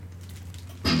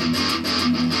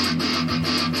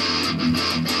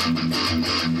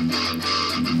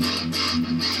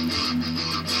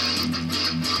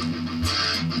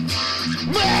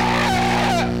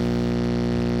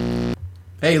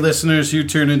Hey listeners, you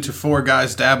turned into four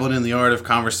guys dabbling in the art of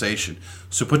conversation.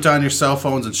 So put down your cell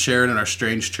phones and share it in our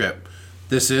strange trip.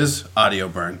 This is Audio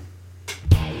Burn.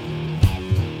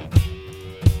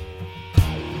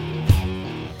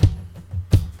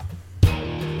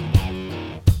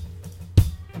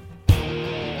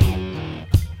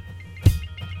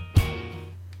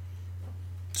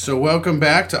 So welcome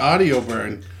back to Audio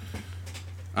Burn.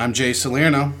 I'm Jay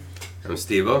Salerno. I'm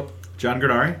Steve-O. John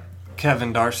Granari.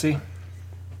 Kevin Darcy.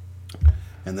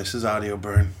 And this is Audio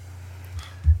Burn.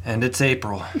 And it's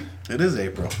April. It is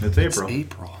April. It's April. It's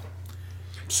April.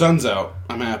 Sun's out.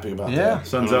 I'm happy about that.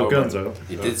 Sun's out, guns out.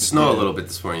 It did snow a little bit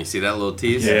this morning. You see that little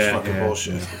tease? That's fucking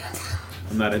bullshit.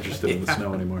 I'm not interested in the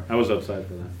snow anymore. I was outside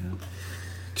for that. Yeah.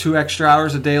 2 extra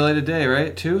hours of daylight a day,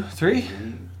 right? 2? 3?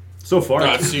 So far,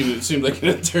 God, it seemed like an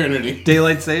eternity.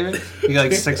 Daylight savings? You got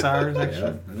like 6 hours extra?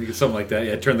 I think it's something like that.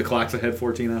 Yeah, turn the clocks ahead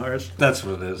 14 hours. That's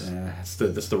what it is. Yeah,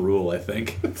 that's the rule, I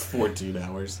think. 14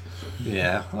 hours.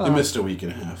 Yeah. I missed a week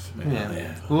and a half.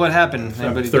 Yeah. Well, what happened? I'm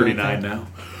Anybody 39 now.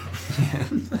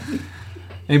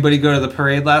 Anybody go to the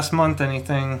parade last month?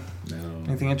 Anything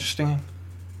interesting?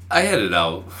 I headed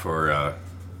out for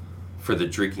the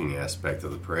drinking aspect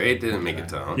of the parade. Didn't make it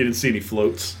down. You didn't see any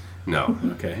floats? No.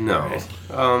 Okay. No. Right.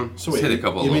 So hit wait, a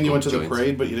couple you mean you went local to the joints.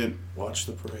 parade, but you didn't watch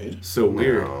the parade? So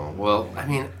weird. No. Well, I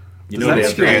mean, You know that's they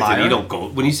have great. granted, you don't go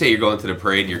when you say you're going to the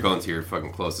parade. You're going to your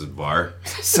fucking closest bar.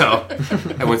 So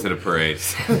I went to the parade.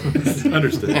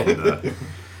 Understood. And,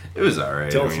 it was all right.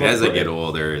 Tell I us mean, about as I parade. get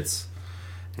older, it's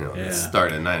it's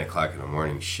starting at 9 o'clock in the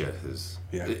morning. Shit is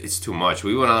it's too much.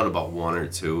 We went out about 1 or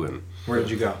 2, and Where did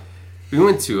you go? we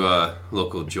went to a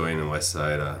local joint in West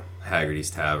Side, Haggerty's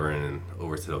Tavern, and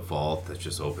over to the Vault that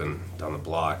just opened down the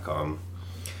block.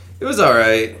 It was all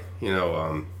right.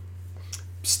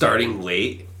 Starting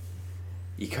late,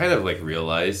 you kind of like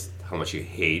realize how much you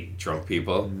hate drunk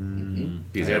people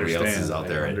because I everybody else understand. is out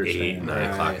there I at 8, understand. 9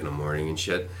 o'clock in the morning and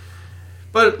shit.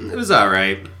 But it was all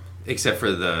right, except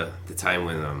for the time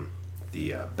when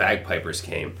the bagpipers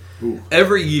came. Ooh.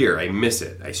 Every year I miss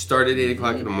it. I start at 8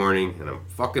 o'clock in the morning and I'm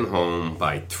fucking home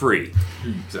by 3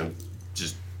 because I'm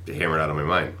just hammered out of my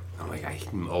mind. I'm like, I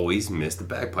always miss the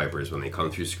bagpipers when they come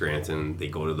through Scranton. They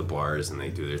go to the bars and they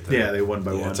do their thing. Yeah, they one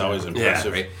by one. It's always Yeah,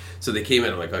 impressive. right. So they came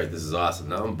in. I'm like, all right, this is awesome.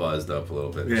 Now I'm buzzed up a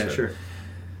little bit. and Yeah, shit. sure.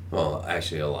 Well,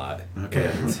 actually, a lot. Okay.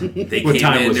 They What came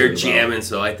time in. was They're it about? jamming.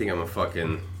 So I think I'm a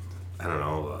fucking, I don't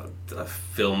know, a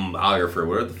filmographer.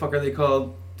 What the fuck are they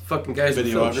called? Fucking guys who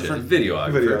film shit.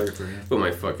 Videographer? Videographer, yeah. With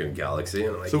my fucking Galaxy.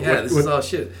 And I'm like, So this is all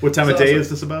shit. What time It's of day awesome. is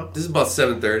this about? This is about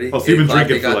 7:30. Oh, so you've been 8 o'clock drinking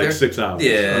they for got like there. 6 hours.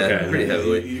 Yeah, Okay. pretty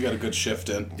heavily. You got a good shift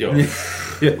in. Yo. Yeah.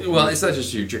 Well, it's not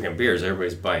just you drinking beers.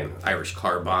 Everybody's buying Irish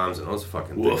car bombs and those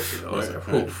fucking Woof. things. You know? It's like,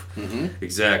 Right. woof.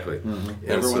 Exactly. And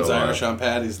Everyone's so, Irish on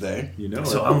Patty's Day. You know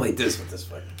So it. I'm like this with this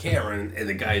fucking camera, and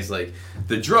the guy's like,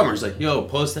 the drummer's like, yo,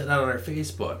 post that out on our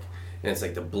Facebook. And it's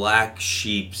like the Black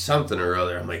Sheep something or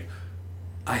other. I'm like,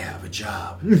 I have a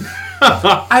job.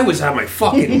 I was on my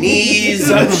fucking knees.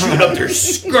 I'm shooting up their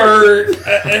skirt.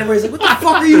 And everybody's like, what the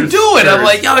fuck are you doing? I'm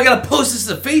like, yo, I gotta post this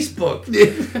to Facebook.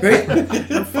 Right?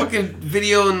 I'm fucking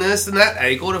videoing this and that.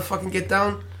 I go to fucking get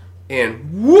down.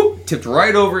 And whoop, tipped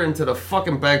right over into the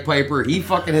fucking bagpiper. He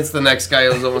fucking hits the next guy.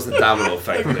 It was almost a domino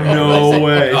effect. No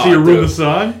way. Oh, So you ruined dude. the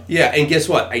song? Yeah, and guess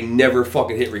what? I never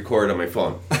fucking hit record on my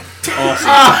phone.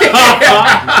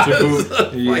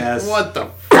 Yes. Like, what the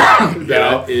fuck?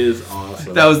 That is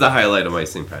awesome. That was the highlight of my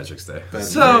St. Patrick's Day.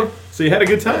 So, So you had a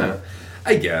good time.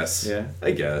 I guess. Yeah.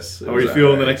 I guess. How were you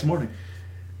feeling the next morning?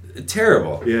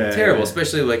 Terrible. Yeah, Terrible, yeah.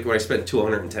 especially like when I spent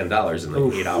 $210 in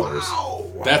like 8 hours.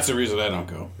 That's the reason I don't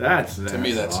go. To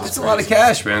me, that's That's a lot of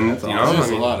cash, man. That's you It know, is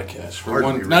I mean, a lot of cash for hard to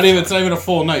one. be Not even. It's not even a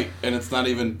full night, and it's not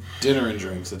even dinner and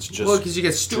drinks. It's just well, because you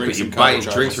get stupid. drinks You're and buying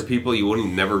cover drinks charges. for people you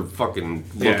wouldn't never fucking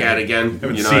look Yeah. at again.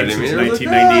 Haven't You know seen what I mean? since It was like,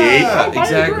 1998. ah, Oh, buy a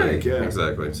exactly. drink, yeah.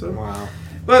 Exactly. So, Wow.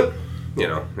 but you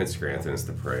know, it's Scranton. It's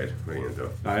the parade. What are you gonna do?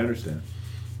 I understand.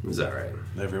 Is that right?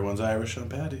 Everyone's Irish on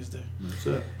Patty's Day. That's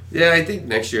it. Yeah, I think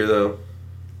next year though,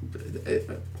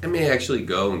 I may actually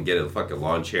go and get a fucking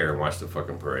lawn chair and watch the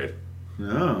fucking parade.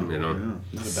 No. You know. Yeah. Not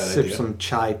a bad Sip idea. some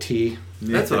chai tea.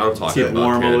 That's what I'm talking Get about.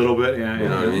 warm kid. a little bit. Yeah, You yeah.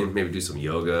 know what I mean? Maybe do some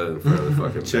yoga in front of the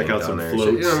fucking Check thing out down some there and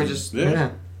shit. You know, I mean, floats. just Yeah.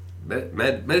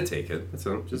 meditate it. That's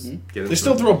all. Just get They into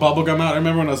still it. throw bubble gum out. I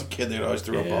remember when I was a kid, they'd always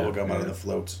throw Yeah, bubble gum out of yeah. the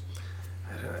floats.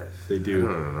 They I do.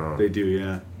 don't know. They do,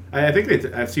 yeah. I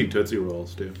think I've seen Tootsie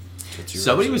Rolls, too.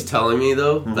 Somebody was telling me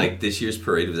though, like this year's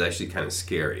parade was actually kind of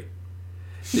scary.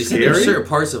 They said Scary? there's certain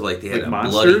parts of like they had Like a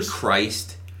monsters? bloody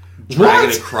Christ dragging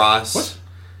What? across. What?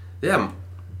 Yeah,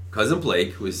 Cousin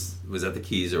Blake was at the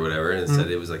Keys or whatever, and said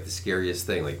it was like the scariest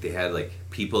thing. Like they had like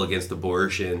people against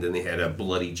abortion, then they had a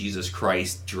bloody Jesus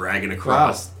Christ dragging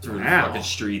across through the fucking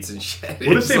streets and shit.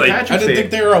 What is St. Patrick's I didn't Day?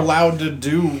 think they were allowed to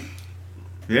do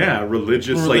Yeah,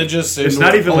 religious. religious Like, and it's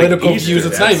not even political like Easter. views.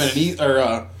 It's not even an Easter or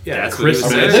That's what a it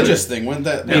Christmas. said. religious thing. Wouldn't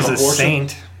that He's a abortion?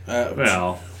 saint.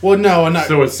 Well, Well, no, not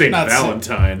so it's St. not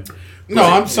Valentine. No,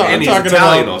 I'm sorry. I'm And he's talking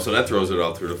Italian about. also. That throws it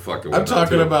all through the fucking. I'm window,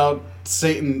 talking too. about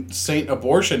Saint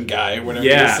Abortion Guy, whatever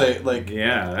Yeah. you say. Like,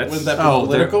 Yeah, that's wouldn't that be Oh,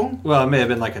 political? well, it may have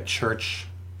been like a church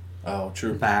Oh,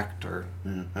 true. fact, or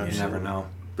Yeah, you absolutely. never know.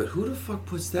 But who the fuck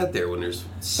puts that there when there's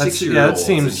yeah, 6-year-olds that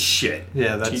seems- and shit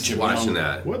Yeah, that's Teach him watching young.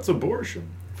 that? what's abortion?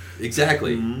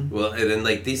 Exactly. Well, and then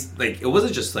like these, like it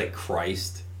wasn't just like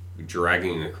Christ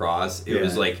dragging across. It Yeah.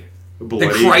 was like Bloody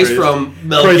the Christ from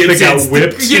Mel Christ that Gibson's. got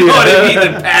whipped. You know what I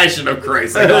mean? The Passion of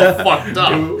Christ. Like all fucked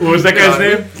up. What was that You know guy's what I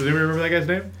mean? name? Does anyone remember that guy's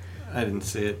name? I didn't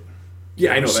see it.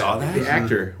 Yeah, I know saw that. that? The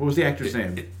actor. What was the actor's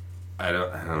name? I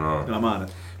don't know. I'm on it.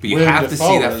 But you William have to see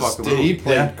Dafoe that was- fucking He movie.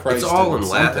 played Yeah. Christ It's all in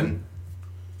something. Latin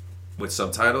with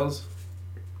subtitles.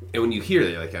 And when you hear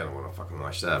that, you're like, I don't want to fucking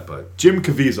watch that, but Jim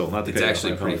Caviezel, not the it's guy.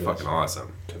 actually I pretty apologize. fucking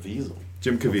awesome. Caviezel.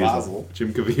 Jim Caviezel. Caviezel.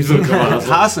 Jim Caviezel. Caviezel.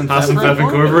 Haas and Haas and Pfeffer Pfeffer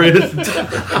Incorporated.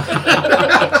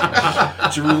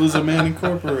 Jerusalem Man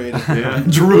Incorporated. Yeah.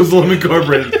 Jerusalem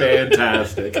Incorporated.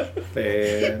 Fantastic.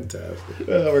 Fantastic.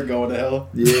 We're going to hell.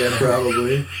 Yeah,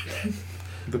 probably.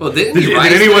 Well, didn't Did, he did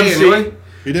rise anyone today see? anyway?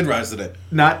 He did rise today.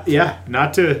 Not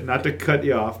to cut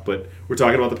you off, but we're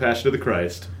talking about the Passion of the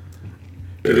Christ.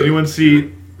 Did anyone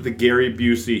see the Gary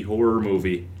Busey horror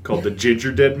movie called The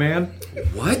Ginger Dead Man?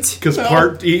 What? Because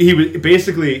he was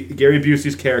basically Gary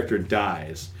Busey's character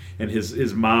dies, and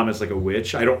his mom is like a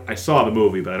witch. I saw the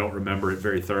movie, but I don't remember it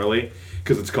very thoroughly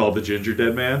because it's called The Ginger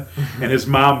Dead Man, and his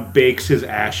mom bakes his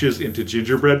ashes into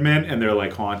gingerbread men, and they're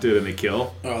like haunted and they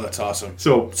kill. Oh, that's awesome.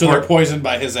 So they're poisoned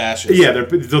by his ashes. Yeah,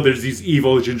 so there's these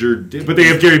evil but they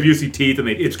have Gary Busey teeth, and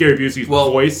it's Gary Busey's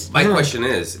voice. My question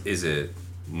is it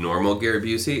normal Gary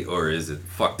Busey or is it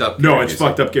fucked up? No, Gary it's Busey?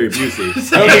 fucked up Gary Busey.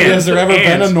 Okay, has there ever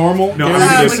been a normal No, Gary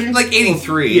I mean, Busey? like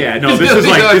 83. Yeah, no, this is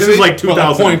like You know what I mean?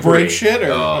 2003. Point Break shit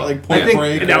or Oh. like Point I think-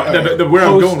 Break? Now, or- where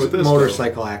I'm going with this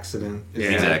motorcycle accident.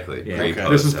 Yeah. Exactly. Yeah.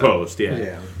 Pre-post, This is huh? post, yeah.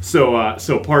 Yeah.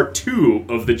 So part 2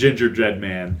 of the Ginger Dead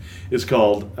Man is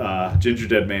called Ginger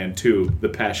Dead Man 2: The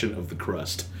Passion of the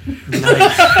Crust.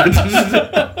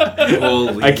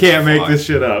 Holy I can't make fuck. this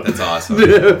shit up. That's awesome.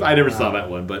 I never saw that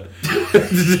one, but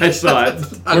I saw it.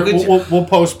 How could you- we'll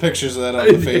post pictures of that on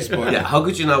the Facebook. yeah, how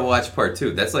could you not watch part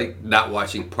 2? That's like not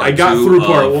watching part 2. I got through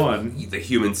part of 1. The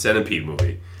Human Centipede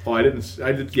movie. Oh, I didn't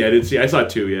see. I saw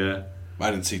 2. Yeah. I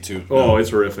didn't see two. Oh,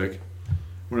 it's horrific.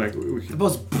 We're like, The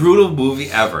most brutal movie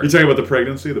ever. you're talking about the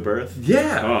pregnancy, the birth.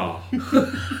 Yeah. Oh,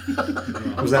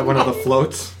 Was that one of the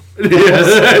floats? yes,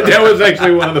 that was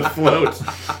actually one of the floats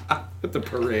at the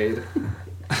parade.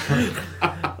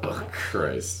 Oh,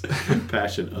 Christ.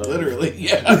 Passion of. Literally,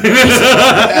 yeah.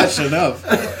 Passion of.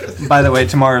 By the way,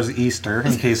 tomorrow's Easter,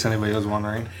 in case anybody was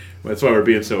wondering. That's why we're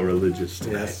being so religious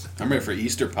tonight. Yes. I'm ready for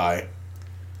Easter pie.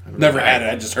 Never had it.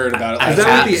 I just heard about it. Is last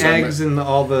that week, with the so I'm eggs and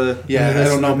all the... Yeah, I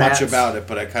don't know much mats? about it,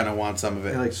 but I kind of want some of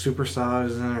it. Like super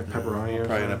sauce in or pepperoni or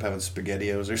Probably end up something. having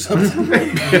SpaghettiOs or something.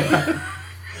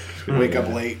 Wake up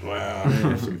late. Wow.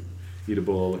 Yeah, some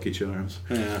eatable Lucky Charms.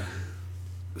 Yeah.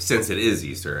 Since it is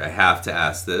Easter, I have to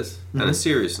ask this on a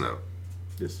serious note.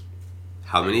 Yes.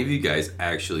 How many of you guys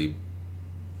actually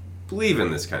believe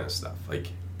in this kind of stuff?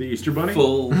 Like, The Easter Bunny?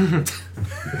 full...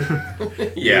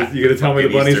 yeah. You gonna tell me the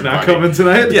Fucking bunny's Easter not bunny. coming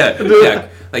tonight? Yeah, yeah.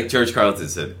 Like George Carlton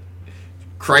said,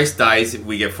 Christ dies,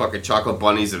 we get fucking chocolate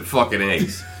bunnies and fucking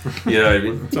eggs. You know what I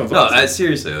mean? Sounds No, awesome.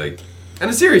 Seriously, like, on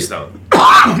a serious note.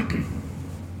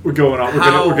 We're going on. We're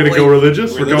How, gonna go like,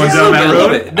 religious. We're going religious? down that I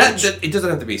love road. it. It doesn't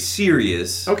have to be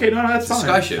serious. Okay, no, that's fine.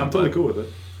 Discussion, I'm totally but- cool with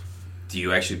it. Do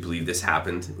you actually believe this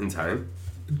happened in time?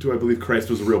 Do I believe Christ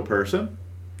was a real person?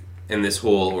 In this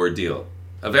whole ordeal?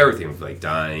 Of everything, like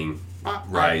dying,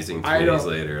 rising 2 I days don't-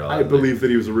 later. all I that. believe that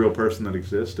he was a real person that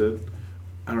existed.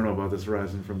 I don't know about this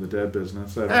rising from the dead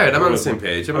business. All right, I'm on the same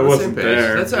page. I'm I on the wasn't same page.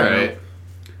 there, That's all you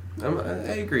know. right.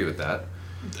 I agree with that.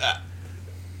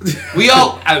 We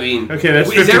all, I mean, Okay,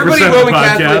 that's is 50% everybody of the Roman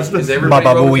podcast. Catholic? Is everybody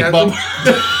Baba Roman Booey.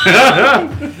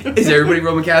 Catholic? Is everybody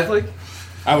Roman Catholic?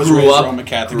 I was Grew raised up- Roman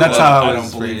Catholic. That's but how I I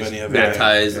was don't believe raised. any of it.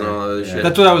 Baptized and all that other shit.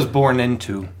 That's what I was born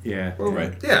into. Yeah.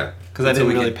 Right. Yeah. Because I Until didn't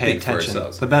we really get pay big for attention.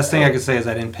 ourselves. The best thing I could say is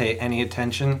I didn't pay any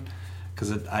attention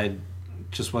because I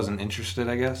just wasn't interested,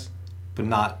 I guess. But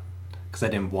not because I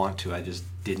didn't want to. I just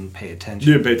didn't pay attention.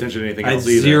 You didn't pay attention to anything I had else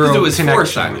either. zero Because it was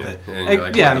forced connection on with you. it. And you're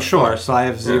like, Yeah, what I'm the sure. fuck? So I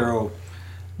have zero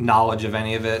knowledge of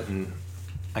any of it, and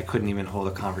I couldn't even hold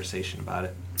a conversation about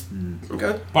it.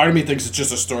 Okay. Part of me thinks it's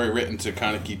just a story written to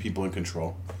kind of keep people in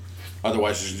control.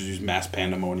 Otherwise, there's just mass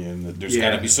pandemonium. And there's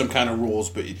got to be some kind of rules,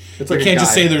 but you like a can't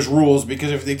just guide. say there's rules,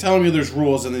 because if they tell you there's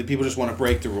rules, and then people just want to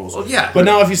break the rules. Well, yeah. But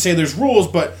now if you say there's rules,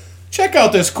 but check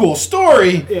out this cool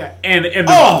story. Yeah, and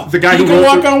Oh, the guy you who can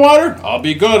wrote walk on water? I'll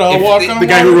be good. I'll If walk the- on the water.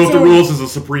 guy who wrote the too. rules is a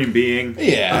supreme being.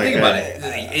 Yeah. Think about it.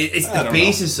 It's I the don't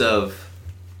basis of,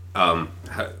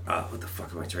 what the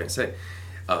fuck am I trying to say?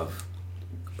 Of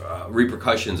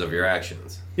repercussions of your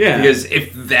actions. Yeah. Because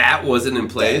if that wasn't in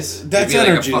place, That's it'd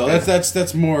be energy, like a though. fucking-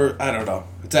 That's more. I don't know.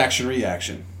 It's action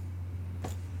reaction,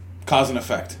 cause and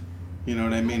effect. You know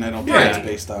what I mean? I don't think Yeah. it's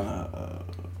based on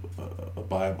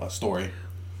a story.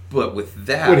 But with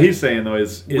that, What he's saying though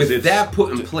is with it's, that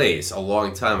put in place a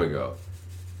long time ago,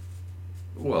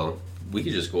 well, we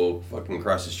could just go fucking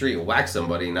across the street and whack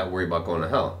somebody and not worry about going to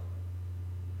hell.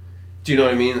 Do you know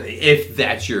what I mean? If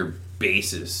that's your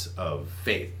basis of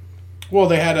faith. Well,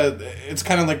 they had a. It's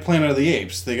kind of like Planet of the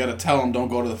Apes. They got to tell them don't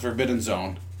go to the Forbidden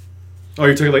Zone. Oh,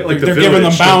 you're talking like the They're village, giving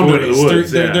them don't go into boundaries. the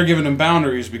woods, They're yeah. giving them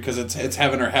boundaries because it's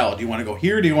heaven or hell. Do you want to go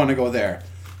here? Or do you want to go there?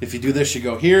 If you do this, you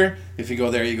go here. If you go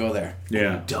there, you go there.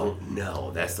 Yeah. Don't know.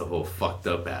 That's the whole fucked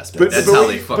up aspect. But, That's but, how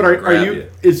they fucking are grab you?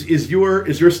 Is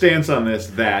your stance on this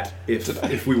that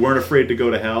if we weren't afraid to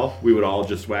go to hell, we would all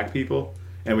just whack people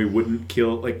and we wouldn't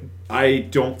kill? Like, I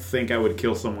don't think I would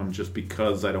kill someone just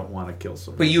because I don't want to kill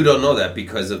someone. But you don't know that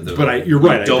because of the. But you're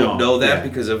right, I You don't. know that Yeah.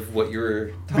 because of what you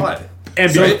were taught.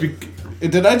 And So- because,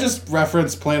 Did I just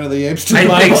reference Planet of the Apes? To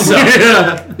I think so.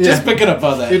 yeah. Just picking up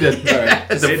on that. You did. All right.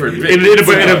 That's a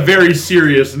in a very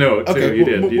serious note, too. Okay, You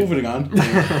did. moving on.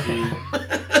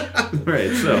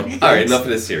 Right, so. All right, enough of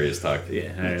this serious talk.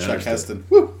 Yeah, I Chuck understand. Heston.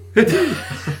 Woo.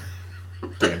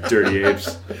 Damn dirty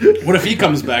apes. What if he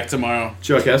comes back tomorrow?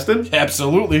 Chuck Heston?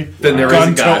 Absolutely. Then there is a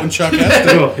God. Gun-toting Chuck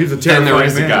Heston. Oh, he's a Then there terrifying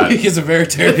is a man. God. He's a very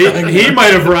terrifying. He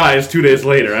might have rise 2 days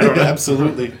later. I don't know.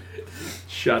 Absolutely.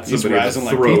 Shot He's somebody in rising the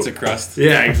like throat. pizza crust.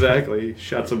 Yeah, exactly.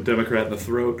 Shot some Democrat in the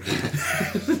throat.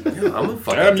 Yeah, I'm a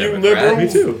fucking Damn you Democrat.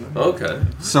 liberals. Me too. Okay.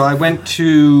 So I went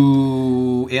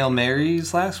to Ale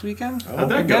Mary's last weekend. Oh, How'd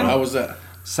that go? How was that?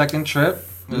 Second trip.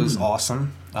 It was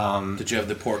awesome. Did you have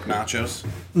the pork nachos?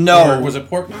 No, Or was it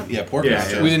pork nachos? Yeah, pork Yeah,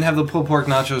 nachos. yeah. we didn't have the pulled pork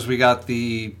nachos. We got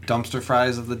the dumpster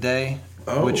fries of the day,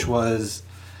 Oh. which was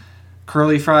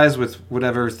curly fries with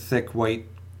whatever thick white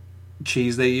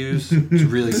cheese they use. It's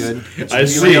really good. It's I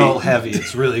see. real heavy.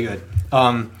 It's really good.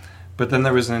 But then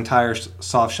there was an entire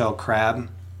soft shell crab,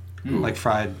 like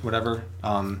fried whatever,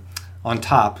 on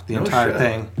top, the No entire shit.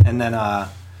 thing, and then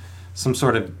some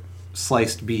sort of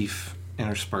sliced beef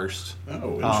interspersed.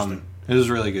 Oh, interesting. It was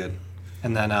really good.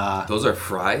 And then Those are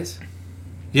fries?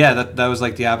 yeah, that was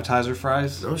like the appetizer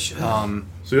fries. No shit.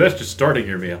 So that's just starting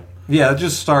your meal. Yeah, it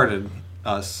just started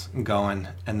us going,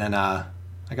 and then I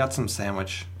got some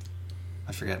sandwich.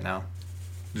 I forget now.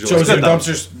 So is there good, though.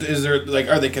 dumpsters? Is there like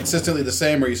are they consistently the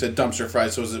same, or you said dumpster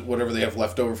fries? So is it whatever they have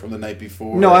left over from the night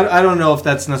before? No, I don't know if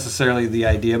that's necessarily the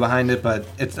idea behind it, but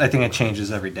I think it changes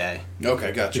every day.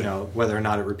 Okay, gotcha. You know, whether or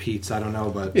not it repeats, I don't know,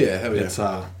 but Yeah, hell yeah. it's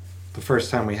the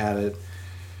first time we had it.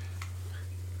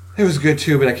 It was good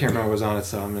too, but I can't remember what was on it,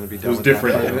 so I'm gonna be done was with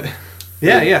different, that part of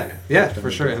yeah. it. Yeah, for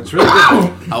sure. It's really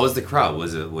good. How was the crowd?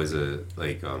 Was it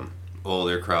like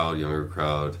older crowd, younger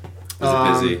crowd?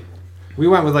 Was it busy? We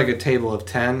went with like a table of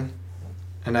 10,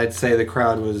 and I'd say the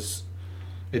crowd was.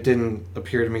 It didn't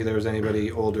appear to me there was anybody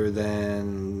older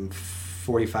than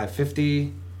 45,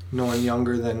 50. No one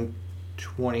younger than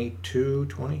 22,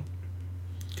 20.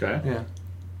 Okay. Yeah,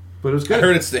 but it was I good.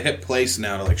 heard it's the hip place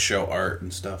now to like show art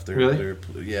and stuff. Really?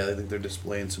 Yeah, I think they're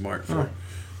displaying some art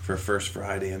for First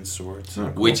Friday and Swords.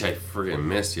 Which I freaking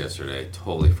missed yesterday.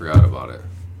 Totally forgot about it.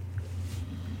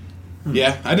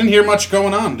 Yeah, I didn't hear much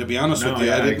going on, to be honest No, with you.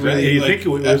 yeah, I didn't exactly. really. You like, think it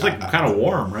was like kind of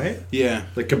warm, right? Yeah.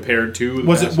 Like compared to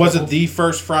Was past it couple? the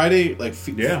first Friday? Like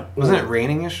Yeah. Wasn't it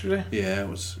raining yesterday? Yeah, it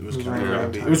was kind of raining crappy.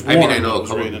 around It was I warm. mean, I know but it a was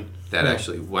couple raining. that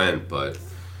actually went, but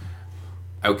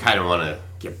I kind of want to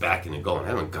get back into going. I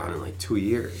haven't gone in like 2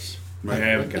 years. I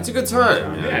haven't It's a gone. good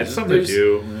time. Yeah, man. it's something to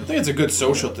do. I think it's a good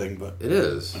social thing, but It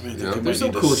is. mean, I You think know, they there's might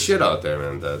some need cool to shit out there,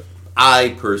 man. That I I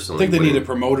personally think they need to wouldn't-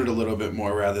 promote it a little bit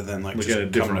more rather than like Like just in a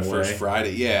coming to different First way.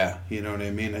 Friday. Yeah, you know what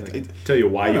I mean. Tell you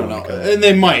why I you don't want know, to go. and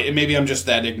they might. And maybe I'm just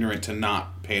that ignorant to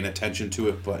not paying attention to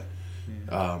it, but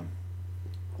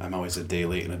I'm always a day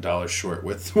late and $1 short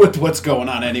with what's going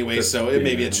on anyway. So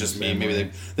maybe yeah, it's just me. same Maybe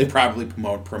way. they probably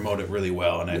promote it really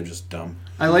well, and I'm just dumb.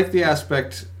 I like the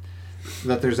aspect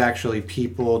that there's actually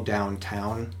people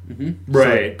downtown. So it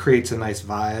Right. creates a nice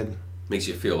vibe. makes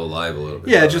you feel alive a little bit.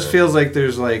 Yeah, it just feels like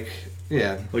there's like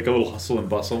Yeah. Like a little hustle and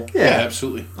bustle. Yeah,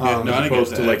 absolutely. Yeah, no, I As get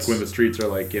opposed to that. like when the streets are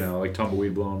like, like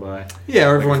tumbleweed blowing by. Yeah,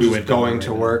 or everyone's we just went down going right to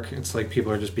now. work. It's like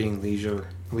people are just being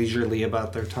leisurely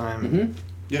about their time. Mm-hmm.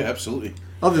 Yeah, absolutely.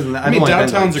 Other than that, I mean, I've only been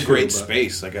to, downtown's like, a great two, but-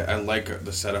 space. Like, I like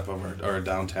the setup of our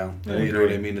downtown. I You know agree.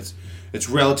 what I mean? It's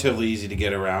relatively easy to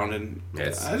get around, and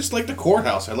Yes. I just like the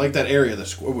courthouse. I like that area. The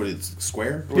square. What is it,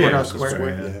 square? Yeah, Courthouse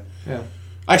Square, Yeah. Yeah.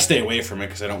 I stay away from it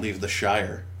because I don't leave the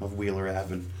Shire of Wheeler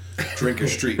Ave and Drinker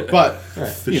Street. But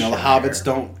Right. the Shire. hobbits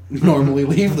don't normally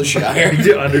leave the Shire.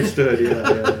 Understood,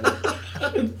 yeah.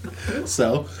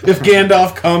 So if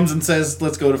Gandalf comes and says,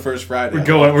 "Let's go to First Friday," We're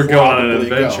going on an probably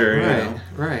go. adventure.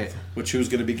 Right, right. Which who's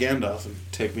going to be Gandalf and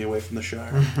take me away from the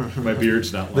Shire? My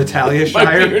beard's not long. The Talia My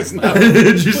Shire. beard's not-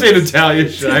 Did you say Natalia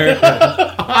Shire?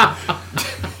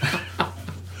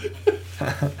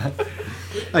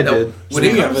 I No. did. When it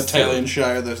Speaking of comes to- Italian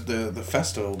Shire, the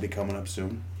festival will be coming up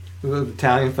soon. The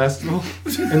Italian festival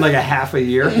in like a half a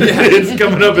year. It's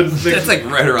coming up in 6 That's like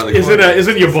right around the corner.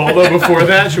 Isn't Ubaldo before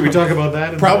that? Should we talk about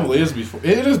that? Probably is before.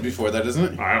 It is before that, isn't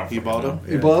it? I don't fucking Ubaldo?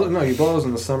 know. Yeah. Ubaldo's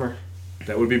in the summer,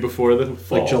 That would be before the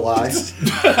fall. like July.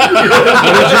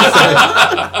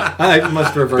 I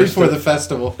must reverse Before it. the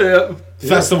festival. Yeah.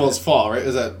 Festival's fall, right?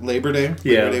 Is that Labor Day?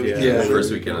 Yeah, Labor Day yeah. weekend? Yeah.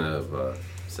 First weekend of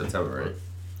September, right?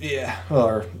 Yeah.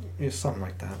 Or something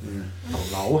like that. I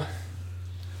don't know.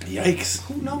 Yikes.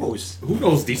 Who knows? Who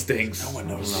knows these things? No one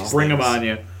knows these Bring them things. on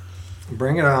you.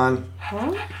 Bring it on.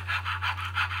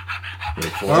 Wait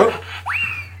for it. Oh.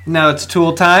 Now it's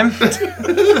tool time.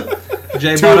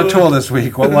 Jay bought a tool this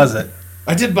week. What was it?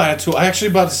 I did buy a tool. I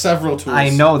actually bought several tools. I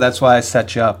know. That's why I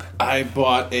set you up. I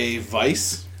bought a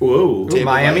vice. Whoa. Table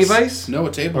Miami Vice? No,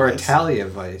 a table Or vice. Italia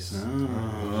Vice.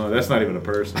 Oh, that's not even a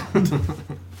person.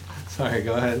 Sorry,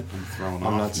 go ahead. Thrown I'm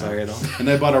off not now. sorry at all. And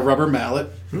I bought a rubber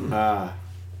mallet. Ah,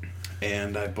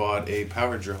 And I bought a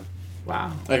power drill.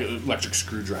 wow. Like an electric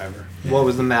screwdriver. What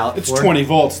was the mallet It's for? 20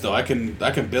 volts though. I can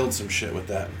build some shit with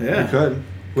that. Yeah. You could.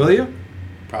 Will you?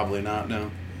 Probably not, no.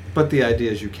 But the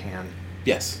idea is you can.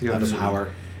 Yes. You have the absolutely. power.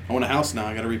 I want a house now.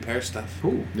 I got to repair stuff.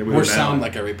 Ooh. Yeah, with Or a sound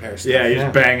mallet. like I repair stuff. Yeah, you Yeah.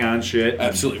 just bang on shit.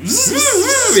 Absolutely.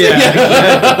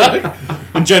 Yeah.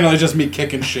 And generally just me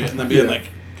kicking shit and then being Yeah. like,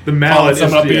 The calling mallet is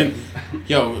someone up the, being,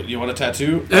 yo, you want a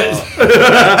tattoo?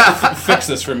 Fix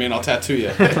this for me and I'll tattoo you.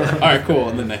 All right, cool.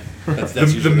 And then that's the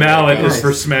usually mallet way it is goes.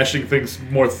 for smashing things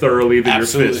more thoroughly than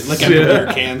Absolutely. your fists. Like empty beer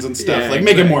cans and stuff. Yeah, like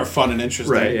make it exactly. more fun and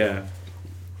interesting. Right, yeah.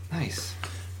 Nice.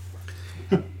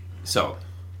 So,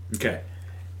 Okay.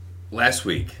 last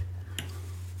week,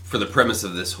 for the premise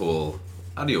of this whole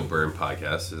audio burn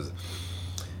podcast is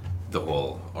the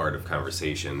whole art of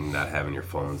conversation, not having your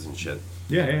phones and shit.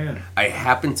 Yeah, yeah, yeah. I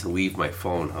happened to leave my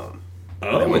phone home.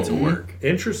 Oh, I went to work.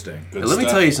 Interesting. Good And let me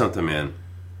stuff. tell you something, man.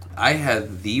 I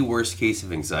had the worst case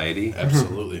of anxiety,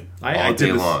 Absolutely. I all did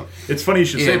day this- long. It's funny you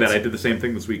should say And- that. I did the same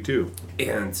thing this week too.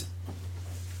 And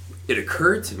it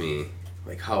occurred to me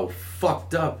like how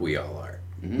fucked up we all are.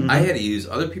 I had to use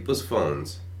other people's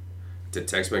phones to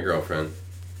text my girlfriend,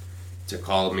 to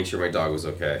call, make sure my dog was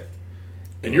okay.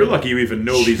 And you're lucky you even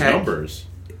know these Check. numbers.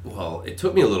 Well, it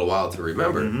took me a little while to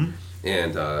remember, Mm-hmm.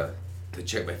 and to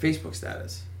check my Facebook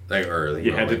status, like or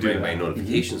You had to do my that.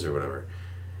 notifications or whatever.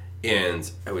 And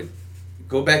I would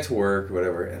go back to work or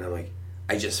whatever, and I'm like,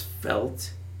 I just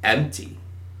felt empty,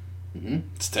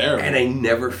 It's terrible. and I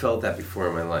never felt that before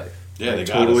in my life. Yeah, I they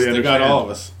got totally us. They got understand. all of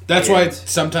us. That's why And-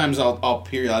 sometimes I'll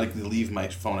periodically leave my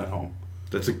phone at home.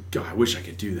 That's a. God, I wish I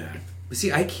could do that. But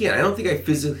see, I can't. I don't think I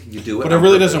physically could do it. But it on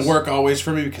really purpose. doesn't work always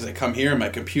for me because I come here and my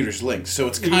computer's linked. So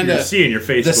it's kind You're of seeing your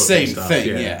Facebook the same and stuff, thing.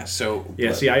 yeah. Yeah. So Yeah,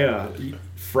 but- see,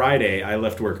 Friday I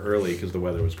left work early because the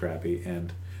weather was crappy,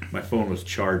 and my phone was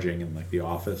charging in like the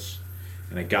office,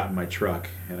 and I got in my truck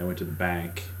and I went to the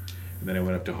bank, and then I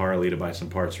went up to Harley to buy some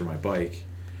parts for my bike,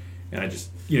 and I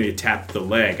just you tap the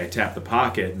leg, I tap the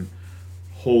pocket, and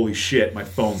holy shit, my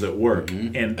phone's at work,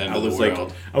 and End I of the was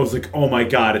world. like, oh my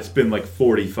god, it's been like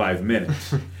 45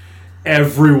 minutes.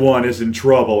 Everyone is in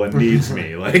trouble and needs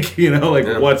me.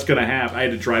 Yeah. What's gonna happen? I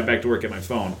had to drive back to work at my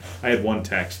phone. I had one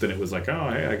text and it was like, oh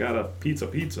hey, I got a pizza,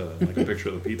 like a picture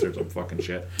of the pizza or some fucking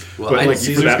shit. Well, but I- like for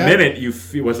Caesar's that guy? minute, you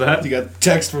feel, what's that? you got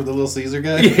text from the Little Caesar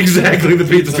guy. Yeah, exactly, the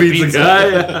pizza Pizza. guy.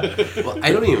 Yeah. Well,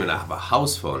 I don't even have a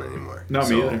house phone anymore. Not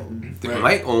me either. Right.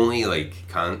 My only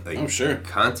Oh, sure.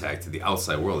 contact to the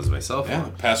outside world is my cell phone. Yeah,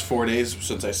 the past 4 days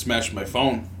since I smashed my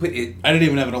phone, But it I didn't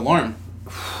even have an alarm.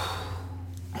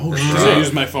 Oh Because I shit!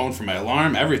 used my phone for my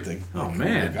alarm, everything. Oh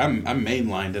man! I'm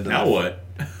mainlined into Now that. what?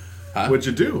 Huh? What'd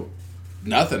you do?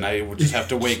 Nothing. I would just have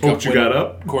to wake Hoped up you when got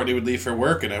up? Courtney would leave for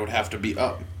work, and I would have to be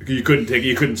up You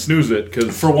couldn't snooze it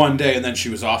because for one day, and then she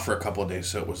was off for a couple of days,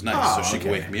 so it was nice. Oh, so she could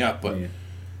okay. wake me up. But Yeah.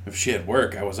 If she had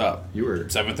work, I was up. You were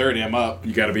 7:30. I'm up.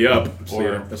 You got to be up. So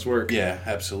Or- that's work. Yeah,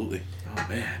 absolutely. Oh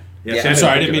man. Yeah, see, I'm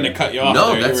sorry, I think didn't mean of to cut you off.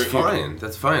 No, there. that's You were- fine.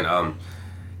 That's fine.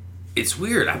 It's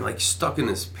weird. I'm like stuck in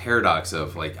this paradox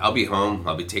of like I'll be home,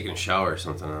 I'll be taking a shower or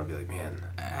something, and I'll be like, man,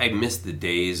 I miss the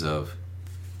days of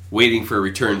waiting for a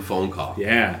return phone call.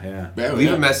 Yeah. Yeah, Leave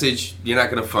yeah. a message. You're not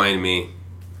gonna find me.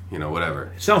 You know,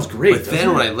 whatever. It sounds great. But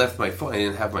then when I left my phone, I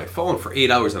didn't have my phone for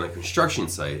 8 hours on a construction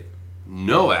site.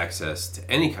 No access to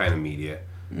any kind of media.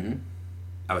 Mm-hmm.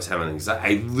 I was having anxiety.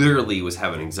 I literally was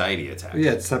having an anxiety attack.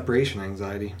 Yeah, it's separation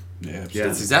anxiety. Yeah, Yeah.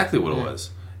 That's exactly what it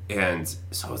was. And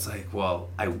so it's like, well,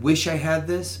 I wish I had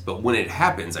this, but when it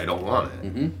happens, I don't want it.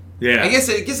 Mm-hmm. yeah. I guess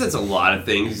that's a lot of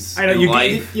things I know in you.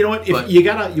 life. You know what? If but-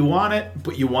 you want it,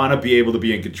 but you want to be able to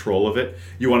be in control of it.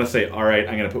 You want to say, "All right,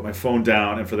 I'm going to put my phone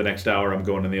down, and for the next hour, I'm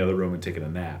going in the other room and taking a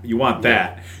nap." You want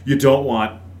that. You don't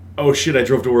want, "Oh shit, I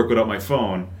drove to work without my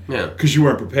phone," Yeah. because you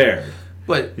weren't prepared.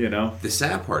 But You know. the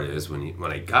sad part is when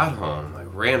I got home, I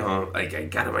ran home, like I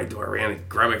got to my door, ran,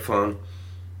 grabbed my phone,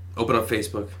 opened up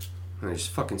Facebook, and there's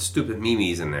fucking stupid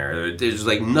memes in there. There's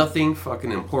like nothing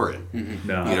fucking important. No. You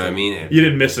know what I mean? And- You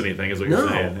didn't miss anything, is what you're No.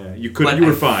 saying. Yeah. You could. but You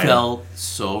were I fine. felt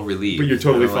so relieved. But you're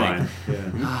totally I'm like, fine.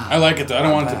 Yeah. I like it though. I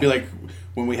don't want it to be like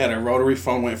when we had a rotary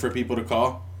phone waiting for people to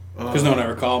call. Because no one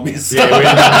ever called me. So. Yeah,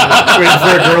 waiting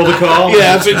for a girl to call.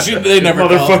 Yeah, they never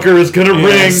called. Motherfucker is gonna Yeah.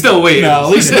 ring. Still waiting. No, at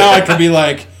least now I can be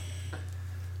like,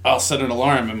 I'll set an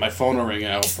alarm and my phone will ring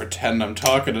and I'll pretend I'm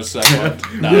talking to someone.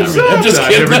 No, I'm just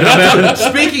I've kidding. never done that.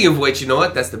 Speaking of which, you know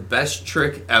what? That's the best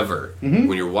trick ever. Mm-hmm.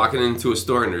 When you're walking into a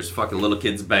store and there's fucking little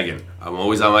kids begging. I'm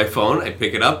always on my phone. I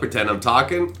pick it up, pretend I'm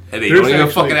talking, and they There's don't even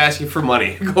actually- fucking ask you for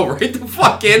money. Go right the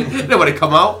fuck in. Then when I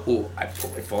come out, ooh, I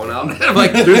pull my phone out. I'm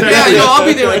like, yeah, actually- I'll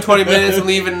be there in like 20 minutes. I'm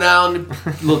leaving now. And the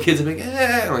little kids are like,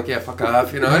 I'm like, yeah, fuck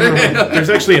off, you know. There's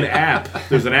actually an app.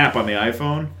 There's an app on the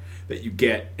iPhone that you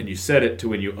get, and you set it to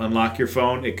when you unlock your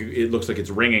phone, it looks like it's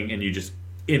ringing, and you just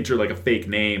enter like a fake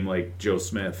name, like Joe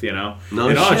Smith, you know? No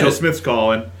and shit. Joe Smith's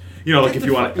calling. You know, like if the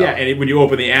you want, fuck yeah. up. And when you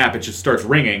open the app, it just starts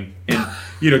ringing, and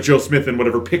you know Joe Smith in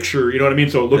whatever picture, you know what I mean?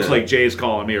 So it looks Yeah. like Jay's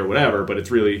calling me or whatever, but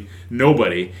it's really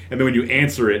nobody. And then when you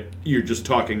answer it, you're just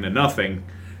talking to nothing.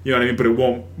 You know what I mean? But it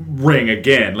won't ring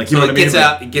again. Like you So know it what I mean? gets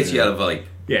out. It gets you out of like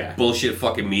Yeah. bullshit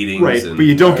fucking meetings. Right, and, but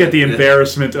you don't get the Yeah.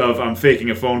 embarrassment of I'm faking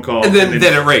a phone call, And then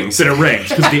it rings. Then it rings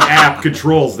because the app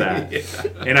controls that.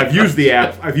 And I've used the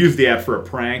app. I've used the app for a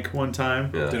prank one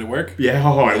time. Yeah. Did it work? Yeah,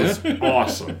 oh, it was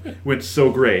awesome. Went so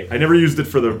great. I never used it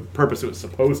for the purpose it was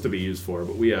supposed to be used for,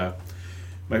 but we,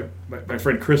 my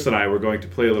friend Chris and I were going to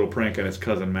play a little prank on his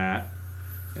cousin Matt,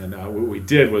 and what we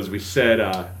did was we said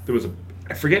there was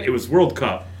I forget, it was World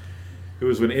Cup. It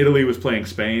was when Italy was playing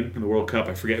Spain in the World Cup.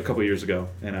 I forget, a couple of years ago,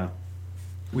 and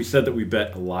we said that we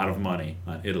bet a lot of money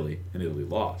on Italy, and Italy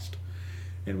lost.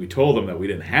 And we told him that we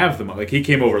didn't have the money. Like, he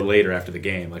came over later after the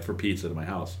game, like, for pizza to my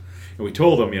house. And we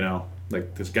told him, you know,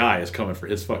 like, this guy is coming for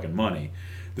his fucking money.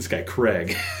 This guy,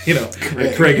 Craig, you know,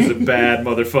 and Craig is a bad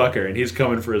motherfucker, and he's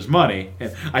coming for his money.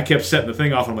 And I kept setting the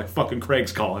thing off, and I'm like, fucking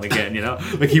Craig's calling again, you know?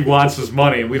 Like, he wants his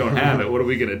money, and we don't have it. What are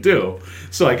we going to do?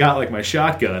 So I got, like, my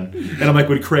shotgun, and I'm like,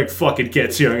 when Craig fucking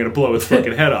gets here, I'm going to blow his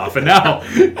fucking head off. And now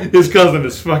his cousin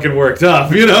is fucking worked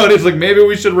up, you know? And he's like, maybe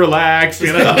we should relax,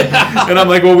 you know? And I'm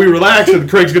like, well, we relax, and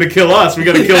Craig's going to kill us. We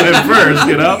got to kill him first,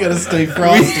 you know? You gotta stay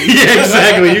frosty. Yeah,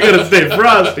 exactly. You gotta stay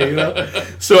frosty, you know.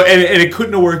 So and it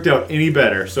couldn't have worked out any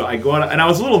better. So I go out, and I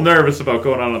was a little nervous about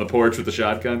going out on the porch with the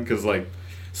shotgun because like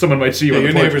someone might see you. Yeah, on the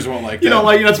your porch. neighbors won't like You know, that.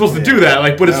 like you're not supposed to do that.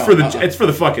 Like, but it's No, for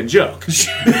the fucking joke.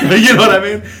 You know what I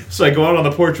mean? So I go out on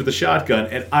the porch with the shotgun,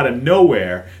 and out of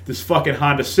nowhere, this fucking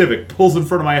Honda Civic pulls in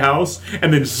front of my house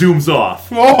and then zooms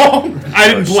off. I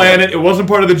didn't plan it. It wasn't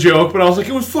part of the joke, but I was like,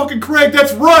 it was fucking Craig.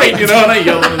 That's right. You know, and I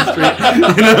yelled in the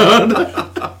street. You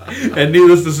know. And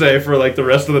needless to say, for like the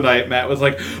rest of the night, Matt was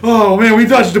like, "Oh man, we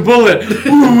dodged a bullet,"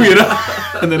 ooh, you know.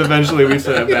 And then eventually we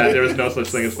said, "Matt, there was no such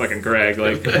thing as fucking Craig.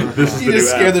 Like this is You the just new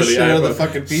scared app the for the shit out of the iPhone."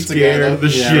 fucking pizza guy, Scared though. the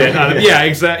shit out of yeah,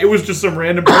 exactly. It was just some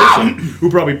random person who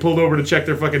probably pulled over to check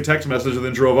their fucking text message and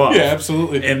then drove off. Yeah,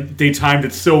 absolutely. And they timed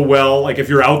it so well. Like if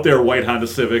you're out there, white Honda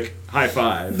Civic, high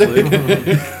five.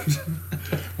 Like,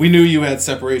 We knew you had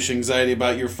separation anxiety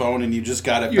about your phone, and you just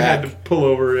got it you back, had to pull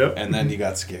over. Yep. and then you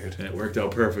got scared. And it worked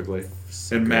out perfectly.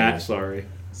 And Matt, sorry.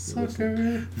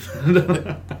 Sucker.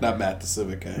 Not Matt, the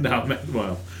Civic guy. No, Matt,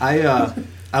 well.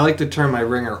 I like to turn my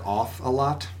ringer off a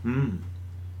lot, Mm.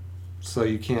 so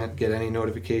you can't get any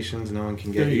notifications. No one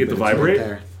can Yeah, get you get but the it's right vibrate?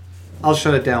 there. I'll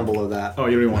shut it down below that. Oh,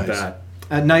 you don't even want Nice. that.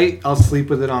 At night, I'll sleep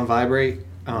with it on vibrate,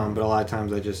 but a lot of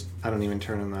times I don't even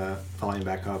turn the volume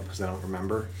back up because I don't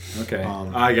remember. Okay.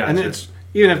 Um, I got and you.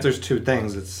 even if there's two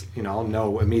things, it's, I'll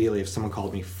know immediately if someone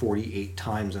called me 48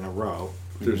 times in a row.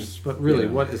 But really,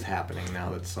 what is happening now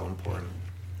that's so important?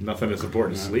 Nothing as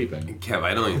important as sleeping. Kev,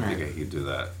 I don't even think I could do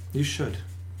that. You should.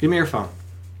 Give me your phone.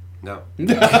 No. You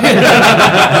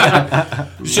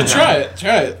should try it.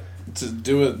 Try it. To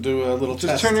do a little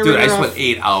test. Turn your Dude, I ringer off. spent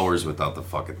 8 hours without the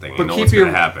fucking thing. I But know keep what's your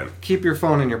going to happen. keep your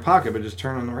phone in your pocket, but just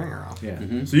turn the ringer off. Yeah.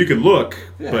 So you can look,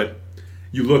 but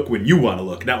you look when you want to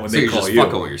look, not when So they you're call just you.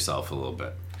 fucking with yourself a little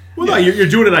bit. Well, no, you're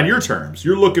doing it on your terms.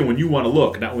 You're looking when you want to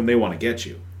look, not when they want to get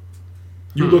you.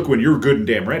 You look when you're good and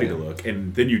damn ready to look,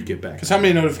 and then you'd get back. Because how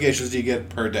many notifications do you get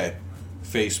per day?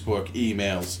 Facebook,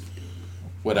 emails,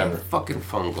 whatever. The fucking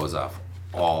phone goes off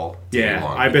all day Yeah,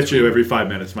 long. I bet you every 5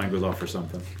 minutes mine goes off for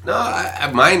something. No,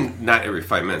 mine not every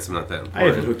 5 minutes. I'm not that I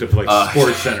have it important. hooked up to like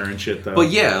Sports Center and shit though. But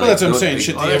yeah, Well, that's what I'm saying.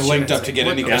 Shit that you have linked up to get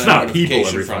any Yeah, kind it's of not people notification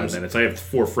every from. 5 minutes. I have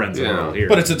 4 friends that are all here.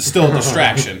 But it's still a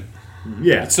distraction.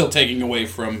 yeah, It's still taking away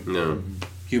from No.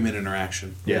 human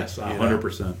interaction. yes,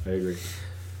 100%. I agree.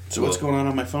 So what's going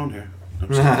on my phone here?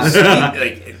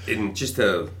 Like, and just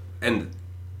to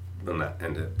not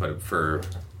end it, but for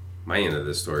my end of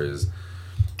this story is,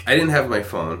 I didn't have my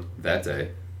phone that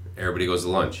day. Everybody goes to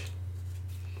lunch.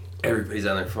 Everybody's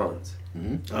on their phones.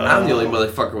 Mm-hmm. I'm the only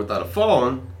motherfucker without a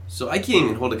phone, so I can't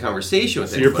even hold a conversation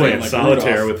with So you're anybody. playing like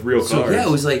solitaire Rudolph. with real So, cards. Yeah,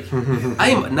 it was like I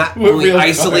am not With only real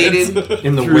isolated cards.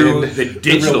 In the through wind. the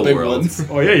digital big world. ones.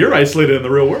 Oh yeah, you're isolated in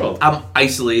the real world. I'm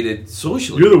isolated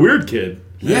socially. You're the weird kid.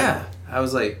 Yeah. I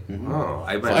was like, oh,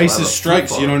 I If might ISIS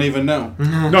strikes, you don't even know.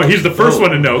 No, he's the first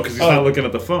one to know because he's not looking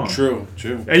at the phone. True.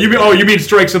 And you mean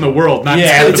strikes in the world, not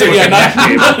Yeah, the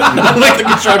fucking not like the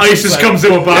construction ISIS site. comes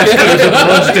to a box at the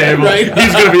lunch table. Right.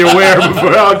 He's going to be aware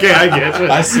before. Okay, I get it.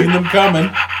 I seen them coming.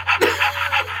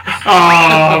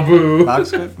 Ah, boo.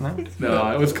 Box good? No?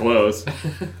 No, it was close. I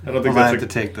don't think Well, I have that's to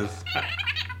take this.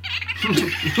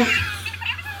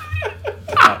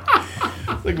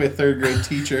 Like my third grade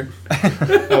teacher.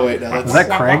 Oh wait, no, that's Was that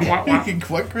Craig?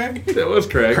 What, Craig? That was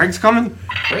Craig. Craig's coming?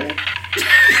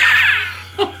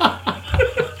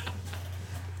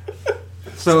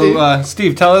 So,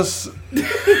 Steve, tell us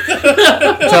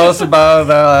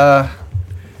about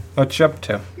what you're up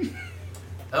to.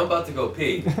 I'm about to go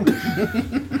pee.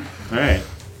 All right.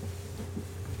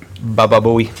 Baba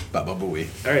Booey. Baba Booey.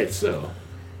 All right, so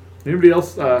anybody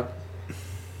else have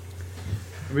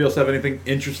anything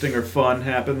interesting or fun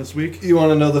happen this week? You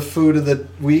want to know the food of the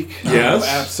week?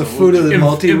 Yes. The food of the In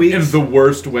multi-weeks? the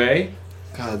worst way.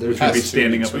 God, there's Should be Past 2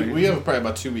 standing weeks. up in We have probably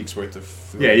about 2 weeks worth of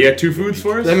food. Yeah, you got 2 foods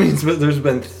for us? that means there's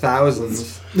been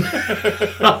thousands.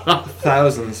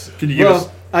 Thousands. Can you give us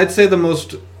I'd say the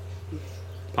most,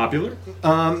 popular?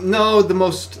 no, the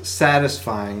most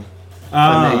satisfying, if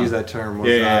I may use that term, was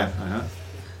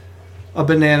a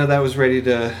banana that was ready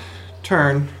to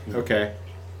turn. Okay.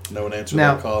 No one answered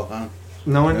Now- that call, huh?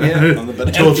 No one, yeah, On the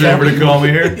banana Told you never to call me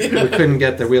here. we couldn't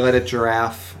get there. We let it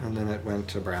giraffe, and then it went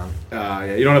to brown.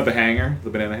 Yeah, you don't have the hanger,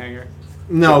 the banana hanger?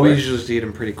 No, we usually just eat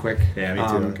them pretty quick. Yeah, me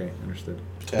too. Okay, understood.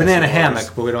 Banana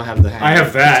hammock, but we don't have the hammock. I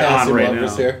have that on Potassium right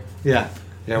lovers now. here. Yeah.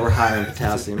 Yeah, we're high on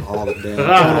potassium all the damn No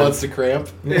one time. wants to cramp.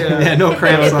 Yeah, no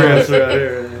cramps on Cramps us. right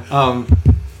here.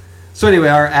 So anyway,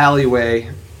 our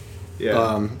alleyway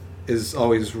Yeah. is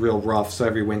always real rough. So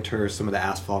every winter, some of the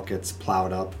asphalt gets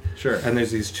plowed up. Sure. And there's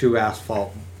these 2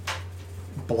 asphalt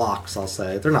blocks, I'll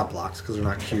say. They're not blocks because they're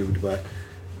not cubed, but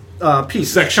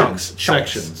pieces. Sections.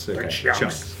 Chunks. Sections. They're Okay.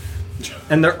 chunks.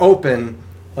 And they're open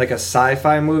like a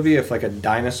sci-fi movie if like a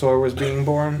dinosaur was being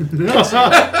born.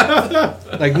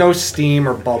 Like no steam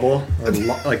or bubble or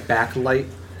like backlight.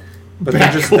 But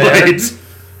they're just there. Backlight.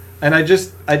 And I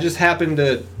just happened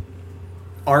to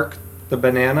arc the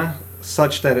banana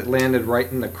such that it landed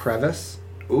right in the crevice,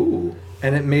 Ooh.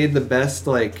 and it made the best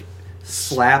like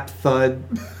slap thud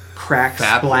crack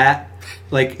Fap. splat,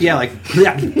 like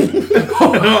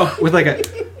with like a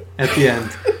at the end.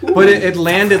 But it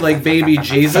landed like baby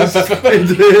Jesus.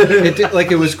 It did,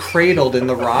 like it was cradled in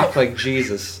the rock like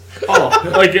Jesus. Oh,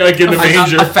 like in the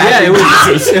manger. Yeah,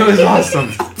 it was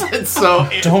awesome. It's so.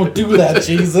 Don't do that,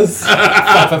 Jesus. All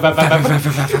right.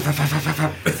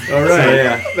 So,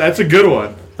 yeah. That's a good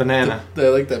one. Banana. I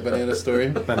like that banana story.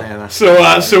 Banana.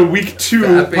 So week 2,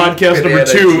 Happy podcast number banana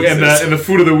 2, and Jesus. the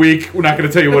food of the week. We're not going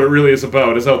to tell you what it really is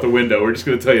about. It's out the window. We're just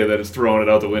going to tell you that it's throwing it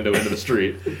out the window into the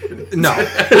street. No.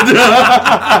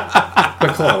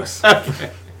 But close. All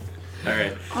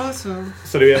right. Awesome.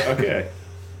 So do we have, okay.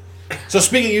 So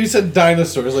speaking, you said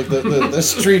dinosaurs, like the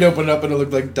street opened up and it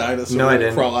looked like dinosaurs No, I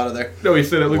didn't. crawl out of there. No, he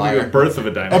said it looked like Liar. a birth of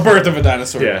a dinosaur. A birth of a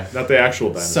dinosaur. Yeah, not the actual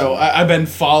dinosaur. So I've been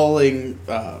following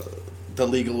the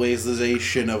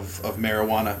legalization of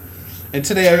marijuana, And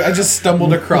today I just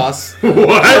stumbled across.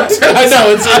 What? I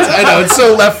know it's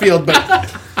so left field, but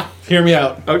hear me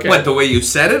out. Okay. What, the way you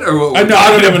said it, or what?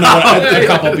 I don't even know. I had a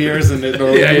couple beers and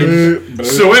it.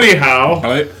 So anyhow,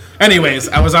 Right. Anyways,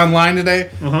 I was online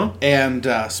today, Uh-huh. and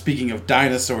speaking of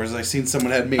dinosaurs, I seen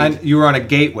someone had made. You were on a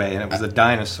gateway and it was a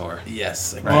dinosaur.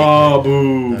 Yes. oh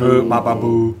boo. Boo, ba, ba,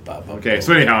 boo. Okay,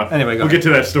 so anyhow, Anyway, go we'll get to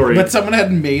that story. But someone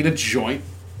had made a joint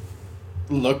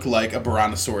look like a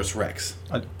Brontosaurus Rex,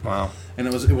 Wow. and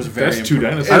it was very. That's two impre-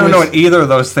 dinosaurs. I don't know was- what either of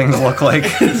those things look like.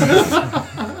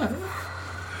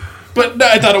 But no,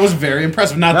 I thought it was very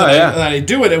impressive. Not Oh, that, yeah. that I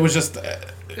do it. It was just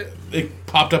it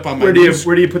popped up on my. Where do you news.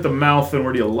 put the mouth and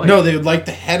where do you light? No, they would light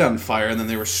the head on fire, and then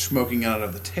they were smoking out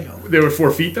of the tail. They were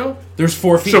 4 feet though. There's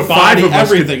 4 feet, So body, five of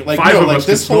us everything. could- Like five no, of like us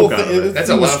this could whole smoke out thing. of it. That's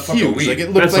it a was lot of fucking huge. weed. Like it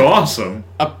looked That's like awesome.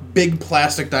 a big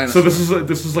plastic dinosaur. So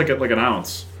this is like an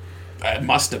ounce. It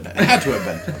must have been. It had to have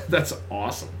been. That's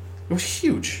awesome. It was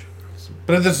huge.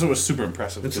 But this was super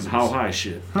impressive. That's some how high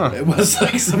shit. It was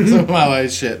like some how high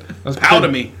shit. was Proud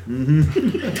pretty- of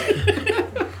me.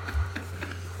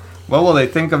 What will they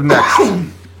think of next?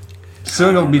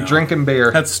 Soon we'll be drinking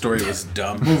beer. That story was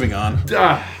dumb. Moving on.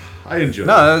 Ah, I enjoy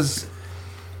No, it. that was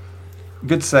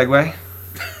good segue.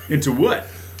 Into what?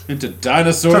 Into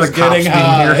dinosaurs To the cops getting being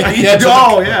high. here. Yeah, to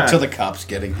Oh, the, yeah. To the cops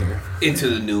getting here. Into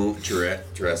the new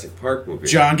Jurassic Park movie.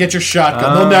 John, get your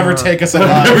shotgun. They'll never take us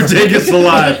alive. Never take us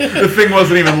alive. The thing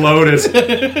wasn't even loaded,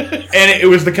 and it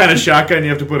was the kind of shotgun you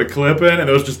have to put a clip in, and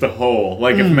it was just a hole.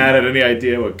 Like if Matt had any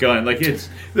idea what gun, like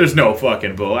there's no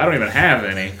fucking bullet. I don't even have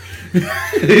any. You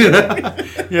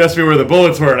asked me where the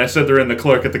bullets were, and I said they're in the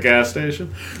clerk at the gas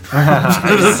station.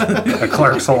 The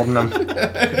clerk's holding them.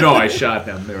 No, I shot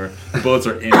them. The bullets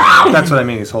are in. That's what I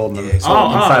mean. He's holding them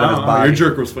inside of his body. Your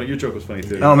joke was funny. Your joke was funny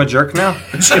too. Oh, I'm a jerk now?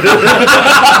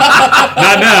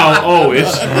 Not now. Always.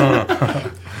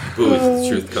 Booze, the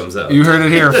truth comes out. You heard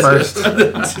it here first.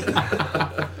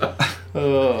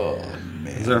 Oh, man.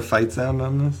 Is there a fight sound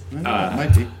on this? It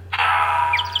might be.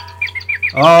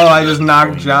 Oh, I just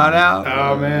knocked John out.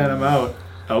 Oh man, I'm out.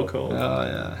 Out cold. Oh,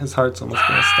 yeah. His heart's almost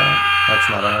going to stop. That's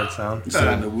not a hard sound. Is it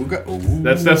in the Wooga? Ooh.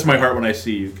 That's my heart when I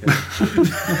see you. Ken.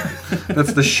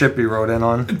 That's the ship he rode in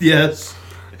on, Yes.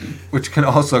 which can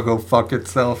also go fuck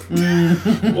itself. All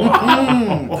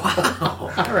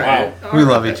right. We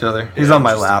love each other. He's on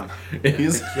my lap.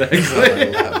 He's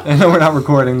Exactly. I know we're not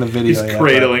recording the video He's yet, but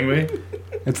cradling me.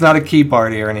 It's not a key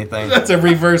party or anything. That's a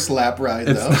reverse lap ride,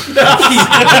 It's- though.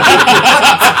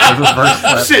 A reverse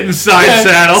flip. Sitting side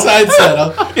saddle. Side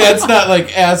saddle. Yeah, it's not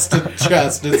like ass to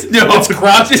chest. It's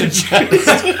crotch to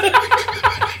chest.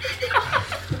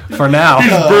 For now.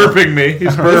 He's burping me.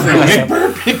 He's burping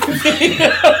me.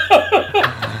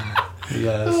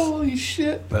 Yes. Holy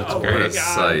shit. That's What great. a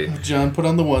sight. John, put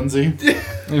on the onesie.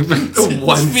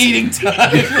 One It's feeding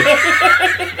time.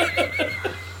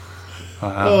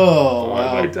 Wow. Oh, I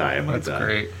wow. might die. I might That's die.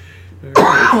 great.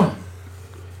 All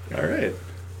right.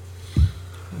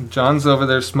 John's over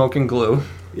there smoking glue.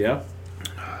 Yeah.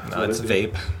 No, it's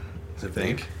vape. Is it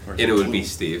vape? And it would be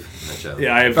Steve. Not John.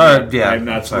 Yeah, I have. Yeah, I'm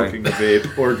not sorry. smoking the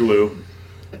vape or glue.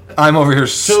 I'm over here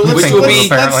So smoking let's, would glue, be-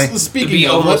 apparently. let's, speaking It'd be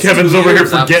of, almost- let's, Kevin's 2 over here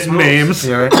years off forgetting smokes. names.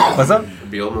 You all right? What's up?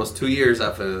 It'd be almost 2 years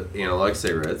off of analog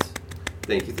cigarettes.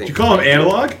 Thank you. Did you call them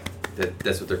analog?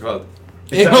 That's what they're called.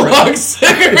 analog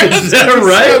cigarettes. Is that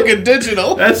right? Smoking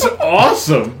digital. That's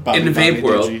awesome. In the vape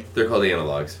world, Digi. they're called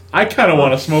analogs. I kind of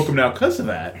want to smoke them now because of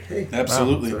that.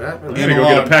 Absolutely. That's what I'm happens. gonna go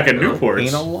get a pack of Analog. Newports.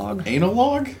 Analog?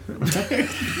 Analog?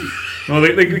 Well,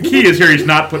 the key is here. He's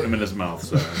not putting them in his mouth,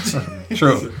 so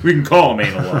True. we can call him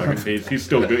analog. If he's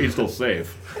still good. He's still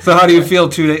safe. So how do you feel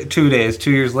 2 days,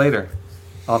 2 years later?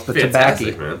 Off the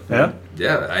Fantastic, tobacco? man.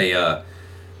 Yeah? Yeah,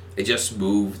 I just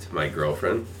moved my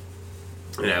girlfriend,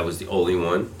 and I was the only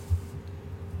one,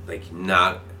 like,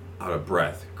 not out of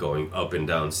breath, going up and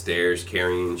down stairs,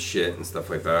 carrying shit and stuff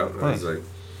like that. And I was Nice. like,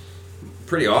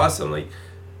 pretty awesome. Like,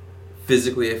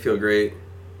 physically, I feel great.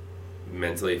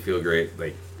 Mentally, I feel great.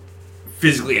 Like,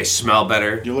 physically, I smell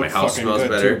better. You look my house fucking smells good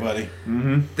better. too,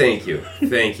 buddy. Thank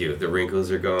you. The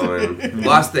wrinkles are going.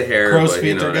 Lost the hair, Crow's but feet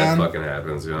you know are that gone? fucking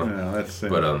happens, you know. Yeah, that's.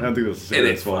 But I don't think that's the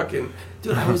and cigarette's it fault. fucking,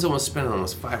 dude, I was almost spending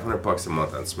almost $500 a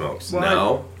month on smokes. What?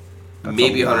 Now, That's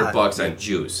maybe a lot. $100 on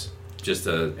juice, just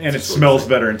to. And it just smells to-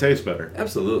 better and tastes better.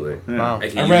 Absolutely. Yeah. Wow.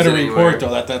 can I use read a it report, anywhere.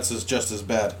 though, that's just as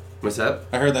bad. What's that?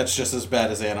 I heard that's just as bad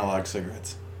as analog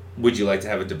cigarettes. Would you like to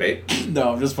have a debate?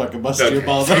 No, I'm just fucking busting your Okay.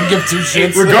 balls. I don't give two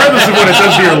shits. Regardless of what it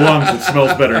does to your lungs, it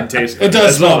smells better and tastes better. It does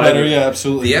That's smell all I better, do. yeah,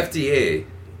 absolutely. The FDA,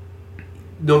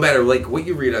 no matter like what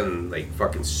you read on like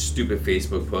fucking stupid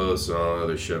Facebook posts and all that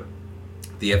other shit,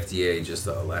 the FDA just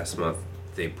last month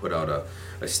they put out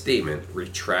a statement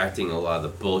retracting a lot of the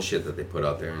bullshit that they put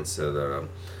out there and said that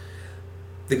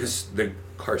because the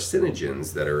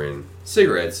carcinogens that are in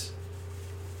cigarettes,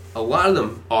 a lot of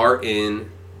them are in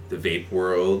the vape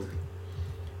world,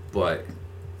 but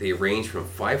they range from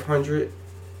 500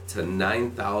 to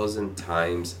 9,000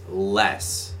 times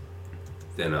less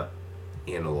than a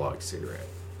analog cigarette.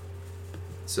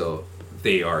 So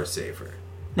they are safer.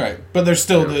 Right, but they're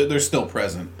still Yeah. they're still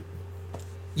present.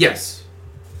 Yes,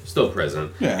 still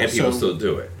present, Yeah, and people so- still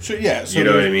do it. So yeah, so You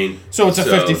know what I there's- mean? So it's a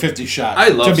So, 50-50 shot. I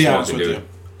love to be smoking, honest with dude. you.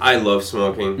 I love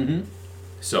smoking.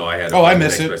 So I had. Oh, I fucking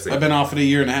miss it. expectation. I've been off it a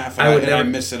year and a half, and I would and I never-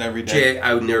 miss it every day. Jay,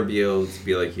 I would never be able to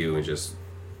be like you and just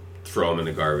throw them in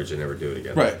the garbage and never do it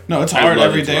again. Right? No, it's I hard love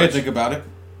every it too day. I much. think about it.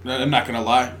 I'm not gonna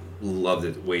lie. Loved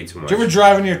it way too much. Do you ever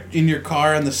drive in your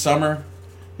car in the summer,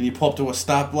 and you pull up to a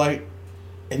stoplight,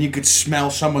 and you could smell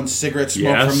someone's cigarette smoke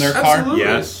Yes. from their car? Absolutely.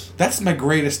 Yes. That's my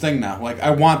greatest thing now. Like,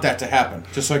 I want that to happen,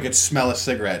 just so I could smell a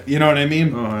cigarette. You know what I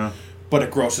mean? Oh, yeah. But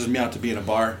it grosses me out to be in a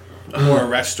bar or a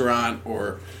restaurant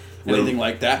or anything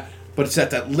like that. But it's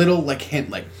at that little like hint,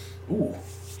 like, ooh,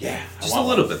 yeah, I Just a want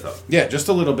little one. bit though. Yeah, just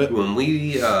a little bit. When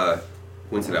we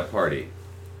went to that party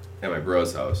at my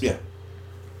bro's house, Yeah,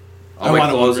 all I my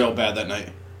wanted one clothes. real bad that night.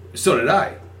 So did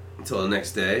I. Until the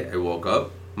next day, I woke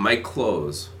up. My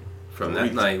clothes from that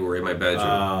Reeked. night were in my bedroom.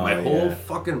 Oh, My whole yeah.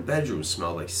 fucking bedroom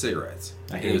smelled like cigarettes.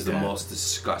 I And hate it was the that. most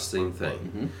disgusting thing.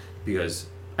 Mm-hmm. Because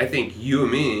I think you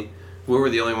and me, we were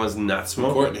the only ones not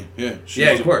smoking. Courtney, yeah,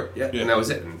 Yeah, in court. Yeah. Yeah. And that was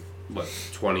it. And what,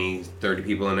 20, 30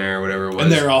 people in there or whatever it was.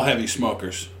 and they're all heavy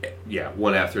smokers, Yeah,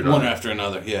 one after another. one after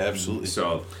another. Yeah, absolutely.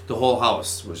 So the whole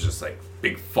house was just like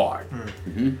big fog.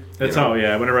 That's You know? how,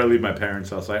 yeah, whenever I leave my parents'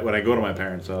 house, when I go to my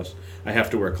parents' house, I have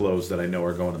to wear clothes that I know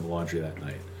are going in the laundry that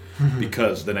night.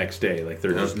 Because the next day, like,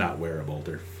 they're just not wearable.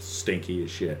 They're stinky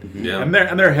as shit. Yeah. And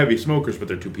they're heavy smokers, but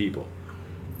they're two people.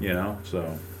 You know?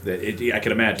 So, I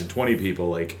can imagine 20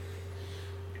 people, like,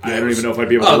 I don't even know if I'd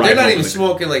be able to Oh, ride they're not home even with a-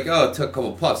 smoking like, oh, it took a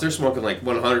couple puffs. They're smoking like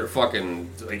 100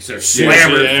 fucking, like, they're Yeah,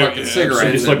 slamming yeah, fucking yeah,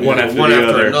 cigarettes. Just like and, one you know, after one the after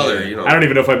other. another, you know. I don't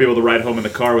even know if I'd be able to ride home in the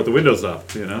car with the windows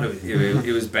up, you know?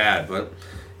 It was bad, but,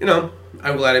 you know,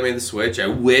 I'm glad I made the switch. I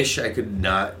wish I could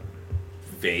not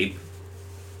vape,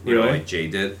 you know, Really? like Jay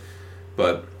did.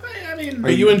 But I mean,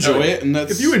 But you enjoy it, and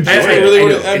that's If you enjoy that's it, really I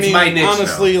what know. I It's mean. my niche now.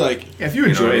 Honestly, like, if you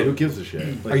enjoy know, it, who gives a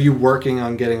shit? Like, Are you working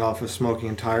on getting off of smoking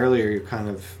entirely, or you kind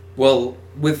of? well,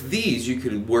 with these, you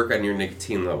could work on your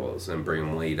nicotine levels and bring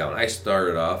them way down. I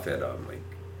started off at like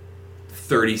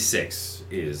 36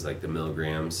 is like the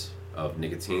milligrams of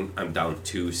nicotine. I'm down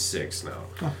to 6 now.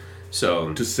 Oh.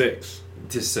 So to 6?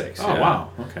 to 6. Oh, yeah. wow.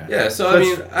 Okay. Yeah, so That's I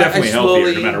mean, definitely I healthier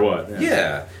slowly, no matter what.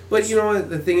 Yeah. But you know what?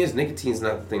 The thing is, nicotine's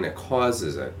not the thing that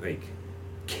causes it, like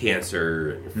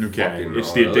cancer. And Okay, fucking it's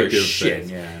all the that other addictive shit. thing,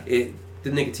 yeah. The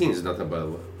nicotine is nothing but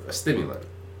a stimulant.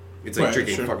 It's like Right,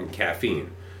 drinking sure. fucking caffeine.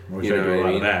 I wish You I know do a what I lot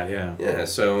mean? of that, yeah. Yeah.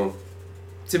 So,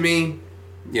 to me,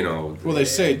 you know. well, they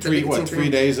say the three nicotine 3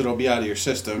 thing- days it'll be out of your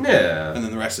system. Yeah. And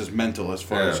then the rest is mental as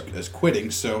far Yeah. as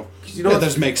quitting. So You know that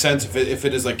what's- does make sense. If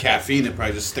it is like caffeine, it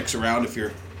probably just sticks around. If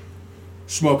you're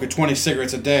smoking 20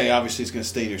 cigarettes a day, obviously it's going to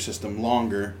stay in your system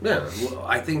longer. Yeah, well,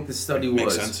 I think the study Makes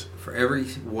was sense. for every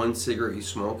one cigarette you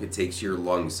smoke, it takes your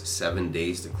lungs 7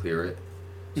 days to clear it.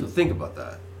 So think about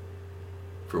that.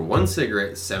 For one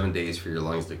cigarette, 7 days for your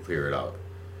lungs to clear it out.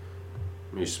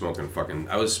 You're smoking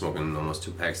I was smoking almost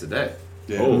 2 packs a day.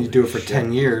 Yeah. Oh. When you do it for shit.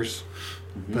 10 years,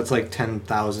 that's like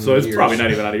 10,000 So it's years. probably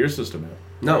not even out of your system yet.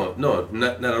 No,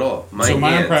 not at all. So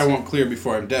mine aunt- probably won't clear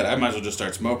before I'm dead. I might as well just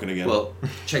start smoking again. Well,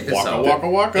 check this waka out. waka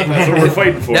waka. That's what we're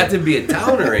fighting for. Not to be a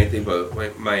downer or anything,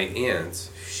 but my aunt,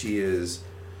 she is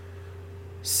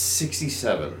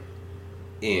 67,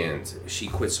 and she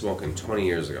quit smoking 20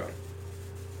 years ago.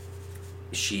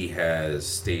 She has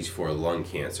stage 4 lung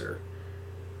cancer,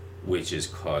 which is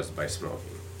caused by smoking.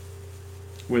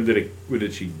 When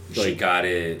did she, like,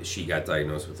 She got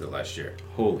diagnosed with it last year.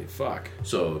 holy fuck.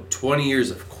 So 20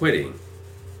 years of quitting,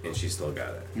 and she still got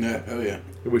it. Yeah, hell yeah.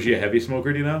 Was she a heavy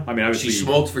smoker, do you know? I mean, obviously. She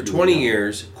smoked for 20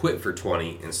 years, quit for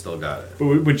 20, and still got it.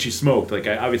 But when she smoked, like,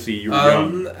 obviously you were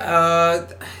young.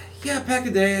 Yeah, pack a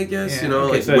day, I guess. Yeah, you know,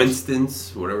 okay, like so it's-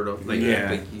 Winston's, whatever. Like,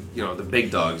 Yeah. like, you know, the big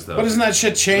dogs, though. But doesn't that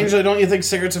shit change? Like, don't you think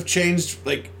cigarettes have changed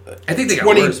like I think they got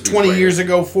 20 worse. 20 years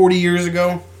ago, 40 years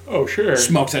ago? Oh, sure.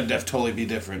 Smokes had to totally be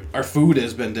different. Our food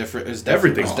has been different.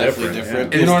 Everything's definitely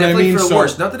different, different. yeah. You know what I mean? For the So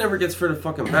worse. Nothing ever gets for the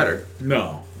fucking better.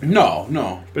 No.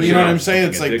 no. But you you know know, what I'm saying?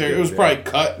 It's something like it was addictive, probably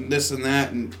cut and this and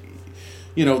that and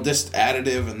you know this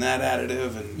additive and that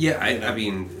additive and Yeah, you know. I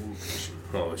mean,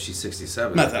 well, she's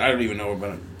 67. not that I don't even know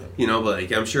about it. You know, but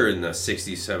like I'm sure in the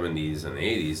 60s, 70s, and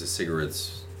 80s, the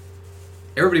cigarettes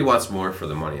everybody wants more for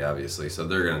the money, obviously, so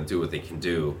they're going to do what they can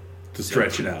do To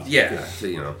stretch it out. Yeah,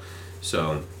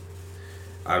 so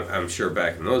I'm sure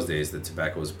back in those days the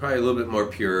tobacco was probably a little bit more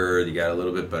pure. You got a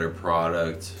little bit better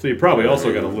product. So you probably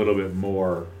also got a little bit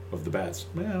more of the bad.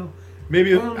 Well,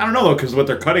 maybe, I don't know, though, because what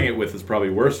they're cutting it with is probably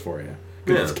worse for you.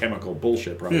 Because it's chemical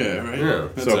bullshit, probably. Yeah, right. Yeah.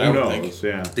 That's So what I who would knows? think.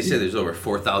 Yeah. They say there's over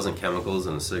 4,000 chemicals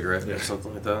in a cigarette or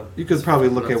something like that. You could probably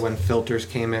look at when filters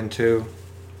came in too.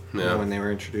 Yeah. When they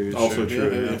were introduced. Also Sure,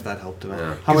 true. yeah. If that helped them out.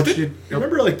 Yeah. How much Did- did?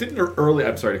 Remember, like, didn't early...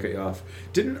 I'm sorry to cut you off.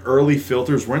 Didn't early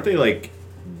filters, weren't they, like,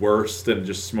 worse than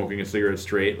just smoking a cigarette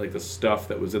straight? Like, the stuff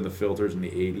that was in the filters in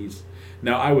the 80s?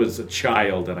 Now, I was a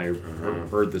child, and I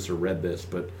heard this or read this,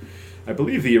 but I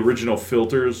believe the original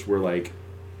filters were, like,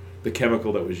 the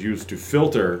chemical that was used to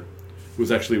filter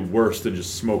was actually worse than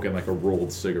just smoking, like, a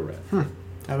rolled cigarette.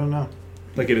 I don't know.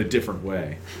 Like, in a different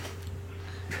way.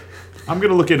 I'm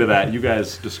going to look into that. You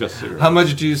guys discuss cigarettes. How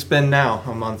much do you spend now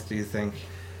a month? Do you think?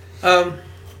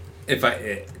 If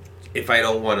I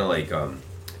don't want to like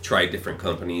try different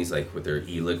companies like with their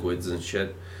e-liquids and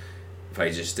shit, if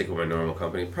I just stick with my normal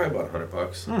company, probably about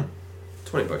 $100,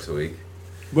 $20 a week.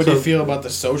 What do you So- feel about the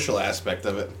social aspect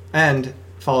of it? And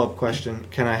follow-up question: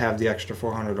 can I have the extra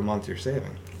 $400 a month you're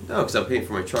saving? No, because I'm paying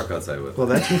for my truck outside with Well,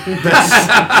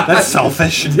 that's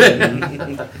selfish.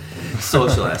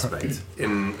 social aspect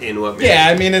in what. Yeah,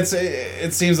 I mean,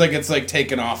 it seems like it's like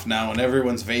taken off now, and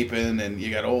everyone's vaping, and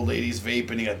you got old ladies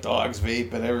vaping, you got dogs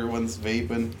vaping, everyone's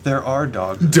vaping. There are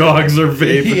dogs. Dogs are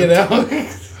vaping. You know,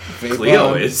 Vape Cleo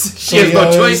on. is. She has no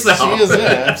Cleo choice is- now. She is, yeah,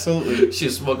 absolutely. She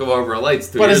was smoking one of her lights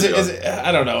 2 But years is ago. it?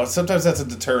 I don't know. Sometimes that's a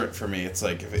deterrent for me. It's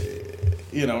like,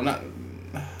 not.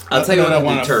 I'll tell you what I the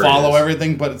want to deterrent follow is.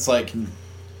 everything, but it's like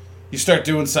you start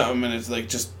doing something, and it's like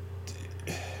just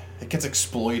it gets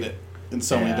exploited in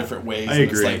so many Yeah, different ways. I and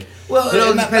agree. It's like, Well, it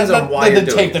all depends on why they you're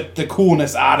doing take the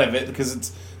coolness out of it because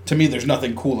it's to me there's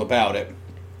nothing cool about it.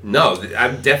 No, I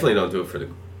definitely don't do it for the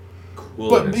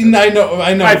But coolness. I know,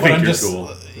 I but think I'm you're just cool.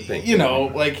 Thank you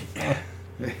know like.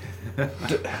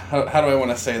 How do I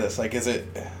want to say this? Like, is it?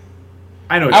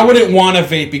 I know. I wouldn't want to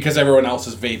vape because everyone else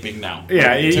is vaping now.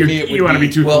 Yeah, Like, to me, it you would want to be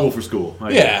too well, cool for school.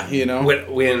 Yeah, you know.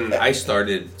 When I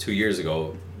started 2 years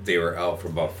ago, they were out for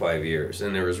about 5 years,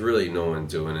 and there was really no one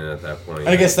doing it at that point.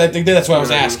 I guess that's why I was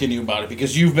Mhm. asking you about it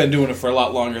because you've been doing it for a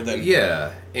lot longer than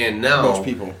Yeah, and now most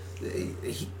people.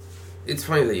 It's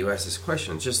funny that you asked this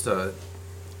question. Just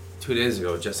 2 days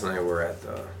ago, Jess and I were at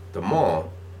the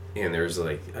mall, and there's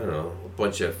like, I don't know, a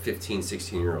bunch of 15,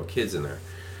 16-year-old kids in there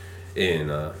in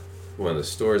one of the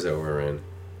stores that we're in,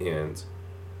 and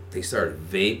they started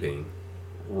vaping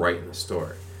right in the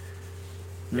store.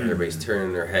 Everybody's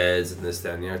turning their heads and this,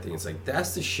 that, and the other thing. It's like,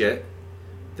 that's the shit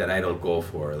that I don't go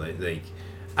for. Like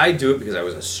I do it because I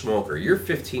was a smoker. You're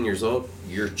 15 years old.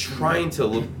 You're trying to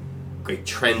look like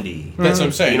trendy. That's what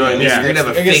I'm saying. You know what I mean? Yeah, You're gonna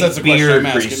have a I guess that's fake the question beard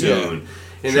I'm pretty asking, yeah. soon,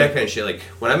 and that kind of shit. Like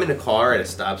when I'm in a car at a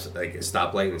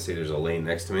stoplight and say there's a lane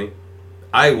next to me,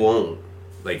 I won't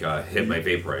hit my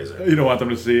vaporizer. You don't want them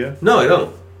to see you. No, I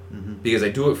don't, because I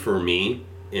do it for me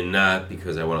and not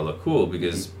because I want to look cool.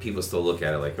 Because people still look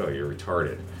at it like, oh, you're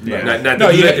retarded. Yeah. Not No,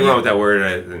 there's you- nothing you- wrong with that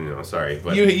word. Sorry,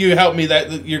 but You helped me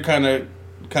that you're kind of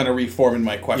reforming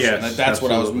my question. Yes, That's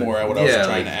what I was absolutely. what I was Yeah,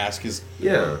 trying like- to ask is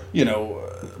yeah.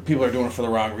 people are doing it for the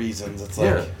wrong reasons. It's like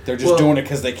Yeah. they're just Well- doing it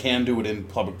because they can do it in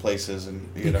public places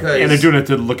and Because- And they're doing it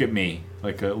to look at me,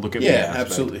 like look at me. yeah, aspect.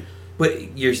 absolutely.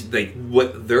 But you're like,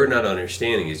 what they're not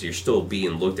understanding is you're still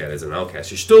being looked at as an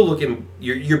outcast. You're still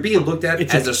you're being looked at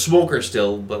It's as a- a smoker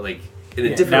still, but like in a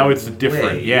different. Now it's different.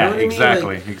 way. You Yeah, know what I mean?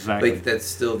 exactly, Like- exactly. Like that's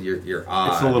still you're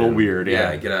odd. It's a little and, weird,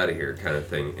 yeah. get out of here, kind of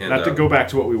thing. And, Not to go back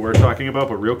to what we were talking about,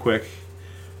 but real quick,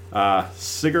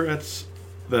 cigarettes,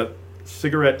 the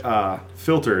cigarette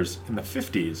filters in the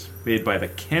 50s made by the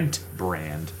Kent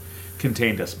brand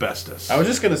contained asbestos. I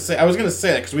was gonna say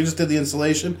that because we just did the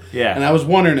installation. Yeah. and I was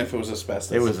wondering if it was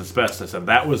asbestos. It was asbestos, and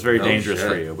that was very Oh, dangerous shit.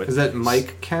 for you. But Is that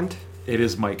Mike Kent? It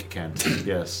is Mike Kent.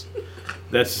 Yes,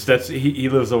 that's he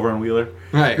lives over on Wheeler.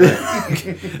 Right.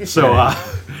 So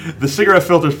the cigarette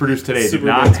filters produced today do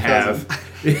not Superman's have.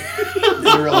 You're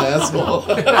a real asshole.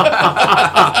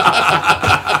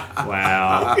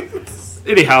 Wow.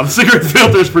 Anyhow, the cigarette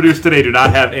filters produced today do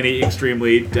not have any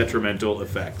extremely detrimental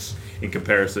effects in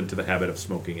comparison to the habit of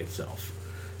smoking itself.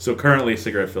 So currently,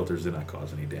 cigarette filters do not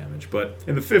cause any damage. But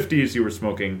in the 50s, you were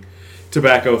smoking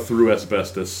tobacco through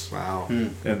asbestos. Wow.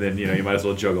 And then, you might as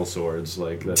well juggle swords.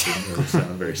 Like, that didn't really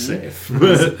sound very safe.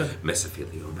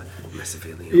 mesothelioma.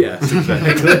 Yes,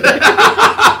 exactly.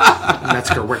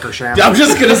 Metzger Wickersham. I'm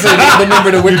just gonna say the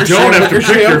number to Wickersham. Don't have to pick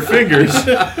your Wickersham. fingers.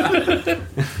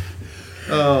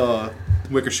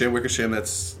 Wickersham.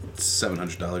 That's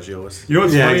 $700 you owe us. You know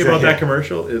what's Yeah, funny about exactly. that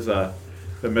commercial is the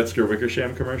Metzger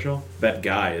Wickersham commercial. That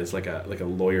guy is like a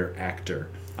lawyer actor.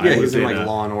 Yeah, he's in like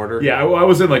Law and Order. Yeah, I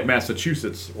was in like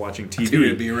Massachusetts watching TV.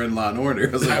 Dude, you were in Law and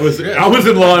Order. I was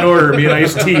in Law and Order. Me and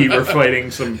Ice-T were fighting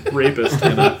some rapist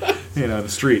in the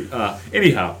street.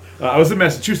 Anyhow, I was in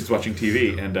Massachusetts watching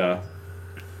TV, and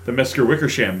the Metzger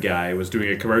Wickersham guy was doing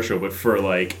a commercial, but for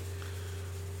like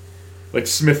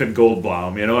Smith and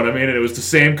Goldblum, you know what I mean? And it was the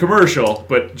same commercial,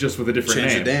 but just with a different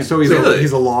Change name. the name. So he's Really?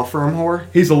 a law firm whore.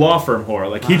 He's a law firm whore.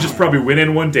 Like he just probably went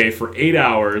in one day for 8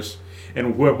 hours,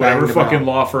 and whatever Banged fucking about.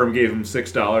 law firm gave him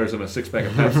 $6 and a 6-pack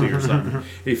of Pepsi or something,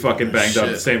 he fucking banged out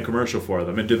the Shit. same commercial for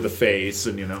them and did the face,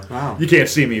 and Wow. you can't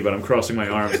see me, but I'm crossing my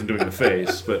arms and doing the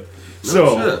face. But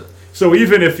shit. so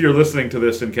even if you're listening to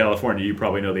this in California, you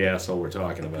probably know the asshole we're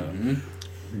talking about.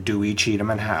 Dewey, Cheatham,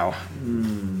 and Howe.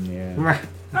 Yeah,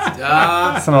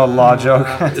 That's an old law joke.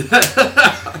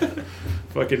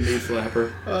 fucking knee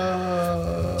slapper.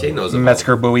 Jay knows about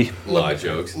Metzger Bowie. law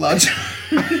jokes.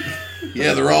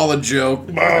 Yeah, they're all a joke.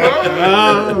 You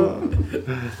know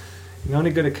any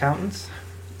good accountants?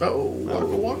 Oh,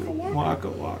 waka. Waka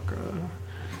waka.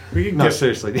 We can No, get,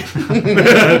 seriously.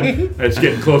 it's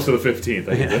getting close to the 15th.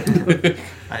 I think.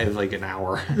 I have like an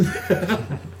hour.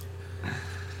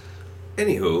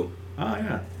 Anywho, Oh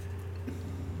yeah.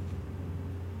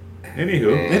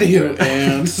 Anywho. Anywho,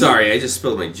 and sorry, I just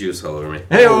spilled my juice all over me.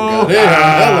 Hey-o!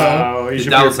 Oh, you The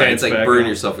should put your downside, pants it's like back burn on.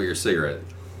 yourself with your cigarette.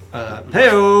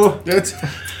 Hey-o! That's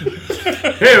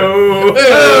Hey-o!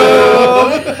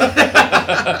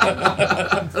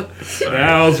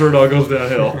 Now that's where it all goes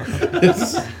downhill.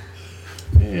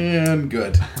 and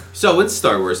good. So when's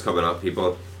Star Wars coming up,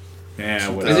 people? Yeah, Is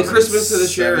whatever. it Christmas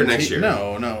this year or next 17? year?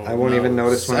 No. I won't even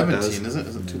notice when it 17, does. isn't it?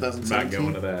 Is it I'm 2017? not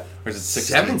going to that. Or is it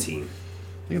 16? 17.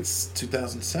 I think it's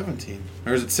 2017.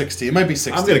 Or is it 16? It might be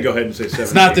 16. I'm going to go ahead and say 17.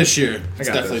 It's not this year. It's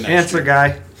got definitely this. next Answer, year.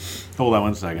 guy. Hold on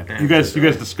one second. You guys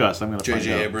discuss. I'm going to find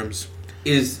J.J. out. Abrams.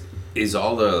 Is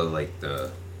all the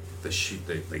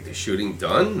the shooting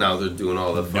done? Now they're doing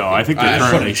all the. No, I think I they're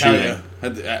currently couldn't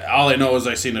shooting. tell you. All I know is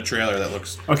I seen a trailer that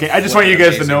looks. Okay, I just want you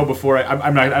guys to amazing. know before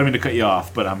I'm not. I don't mean to cut you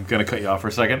off, but I'm going to cut you off for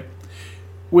a second.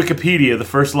 Wikipedia, the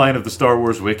first line of the Star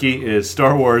Wars wiki is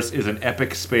Star Wars is an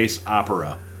epic space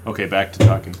opera. Okay, back to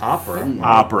talking. Opera.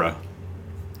 Opera.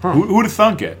 Who'd have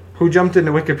thunk it? Who jumped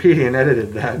into Wikipedia and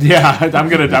edited that? Yeah, I'm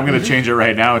gonna change it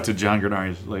right now to John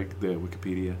Grenard's like the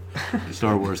Wikipedia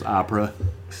Star Wars opera.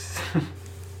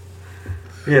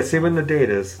 Yeah, see when the date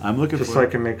is. I'm looking just for so I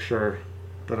it. can make sure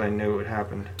that I knew it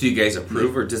happened. Do you guys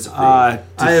approve or disapprove I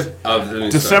have. of the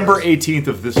new December Star Wars? 18th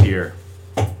of this year.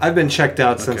 I've been checked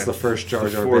out since Okay. the first Jar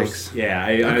Jar Force- Binks. Yeah,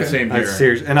 Okay. same I here.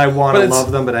 serious, and I want But to it's-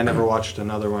 love them, but I never watched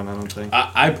another one. I don't think.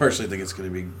 I personally think it's going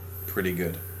to be pretty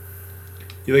good.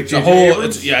 You like The J.J. whole.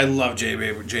 Abrams? I love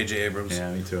J.J. Abrams.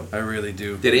 Yeah, me too. I really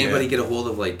do. Did anybody Yeah. get a hold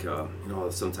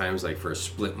of sometimes like for a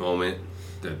split moment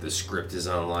the script is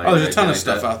online? Oh, there's a or ton of anything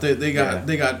stuff like out there. They got.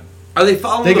 that? Are they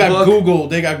following They the got book? Google.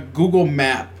 They got Google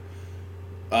Map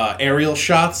aerial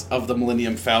shots of the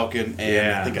Millennium Falcon and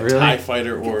Yeah. I think a Really? TIE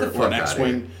fighter or the an fuck outta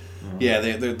X-wing. Yeah,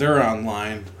 they're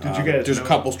online. Did you guys There's know- a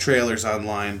couple trailers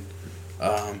online.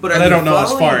 But are I they don't know as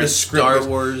following far the as script. Star goes.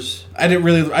 Wars. I didn't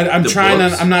really. I'm The trying.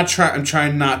 books? I'm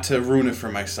trying not to ruin it for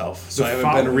myself. So The I haven't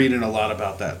following- been reading a lot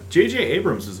about that. J.J.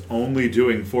 Abrams is only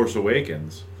doing Force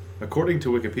Awakens. According to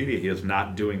Wikipedia, he is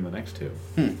not doing the next two.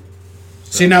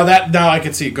 See now I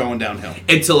can see it going downhill.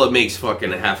 Until it makes fucking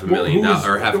 $500,000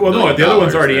 or $500,000. Well, no, the other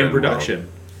one's already in then, production.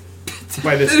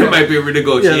 By this There might be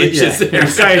renegotiations Yeah, there.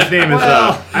 This guy's name is.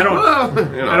 I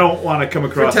don't. You know. I don't want to come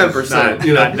across as 10%, not,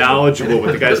 you know. not knowledgeable,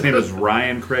 but the guy's name is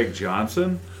Ryan Craig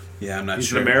Johnson. Yeah, I'm not He's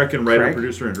sure. an American writer, Craig?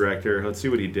 producer, and director. Let's see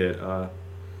what he did.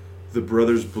 The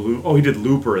Brothers Bloom. Oh, he did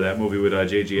Looper, that movie with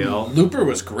JGL. Looper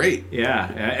was great. Yeah,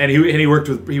 and he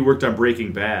worked on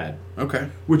Breaking Bad, Okay.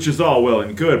 which is all well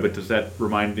and good, but does that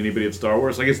remind anybody of Star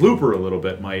Wars? Like it's Looper a little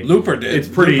bit, Mike. Looper did. It's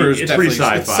pretty. Looper's It's pretty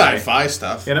definitely- sci-fi. It's sci-fi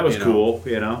stuff. Yeah, that was you know. cool.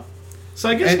 You know. So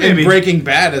I guess And maybe Breaking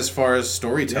Bad, as far as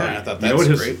storytelling, I thought you know that's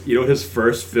what great. You know what his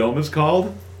first film is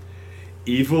called?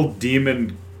 Evil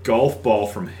Demon Golf Ball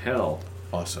from Hell.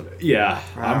 Awesome. Yeah,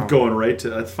 Wow. I'm going right to.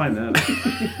 Let's find that.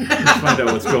 Let's find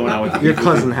out what's going on with Your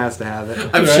cousin has to have it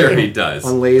I'm sure he does.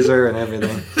 on laser and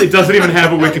everything. It doesn't even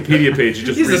have a Wikipedia page. It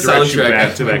just He's a redirects you soundtrack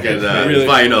back to that guy's. Really?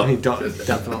 vinyl. He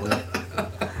definitely.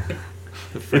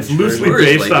 It's loosely Where is,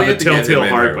 based like, on we the have to get Telltale him in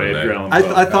Heart there by one Edgar day. Allan I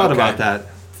Poe. thought Okay. about that.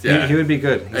 Yeah. He would be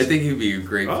good. I think he'd be a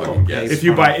great Oh, fucking guest. If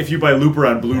you buy Looper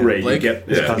on Blu-ray, you Blake? get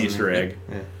Yeah. it's an Easter egg.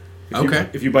 Yeah. If you- Okay.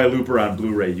 If you buy Looper on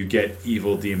Blu-ray, you get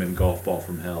Evil Demon Golf Ball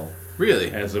from Hell.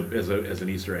 Really? as an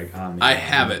Easter egg on the. I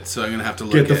have it, so I'm gonna have to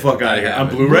look. Get the at fuck it. out I of here have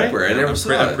on it. Blu-ray. I never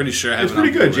saw I'm it. pretty sure I have It's it. pretty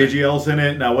on good. Blu-ray. JGL's in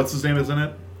it. Now, what's his name is in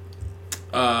it?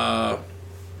 Uh,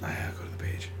 Go to the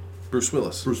page. Bruce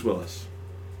Willis. Bruce Willis.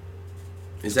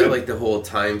 Is that like the whole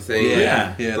time thing? Yeah.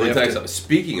 Let they me have tell you to- something.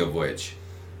 Speaking of which,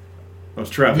 I was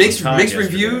traveling. mixed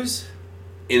reviews.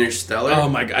 Interstellar. Oh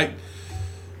my god!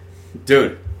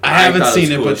 Dude, I haven't thought seen was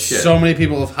it, cool but as shit. so many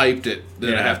people have hyped it that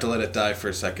I Yeah. have to let it die for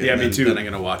a second. Yeah, and me then, too. Then I'm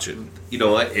gonna watch it. You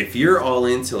know what? If you're all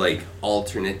into like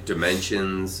alternate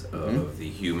dimensions of the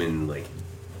human, like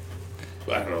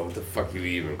I don't know what the fuck you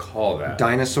even call that.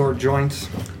 Dinosaur joints.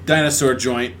 Dinosaur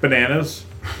joint. Bananas.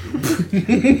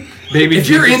 Baby If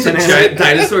you're Jesus into in it. giant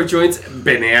dinosaur joints,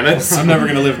 bananas. I'm never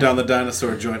gonna live down the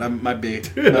dinosaur joint. I might be.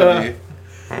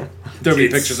 There'll be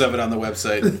It's- pictures of it on the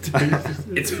website.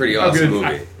 It's a pretty awesome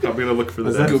movie. I'm gonna look for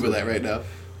Was the. that- Google that right now.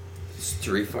 It's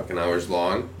 3 fucking hours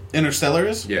long. Interstellar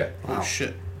is? Yeah, Oh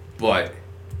shit. but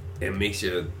it makes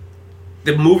you.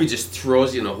 The movie just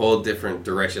throws you in a whole different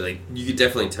direction. Like you could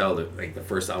definitely tell that, like the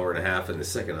first hour and a half and the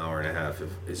second hour and a half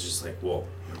is just like, whoa,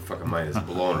 my fucking mind is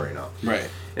blown right now. Right.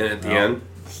 And at the Oh. end,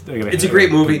 They're gonna It's a hit great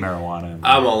it with movie. Marijuana.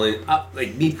 I'm all in.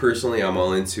 Like me personally, I'm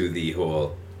all into the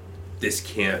whole. This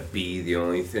can't be the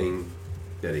only thing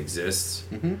that exists.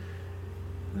 Mhm.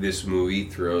 This movie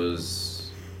throws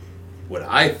what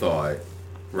I thought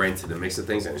right into the mix of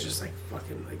things, and it's just like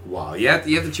fucking like wow. You have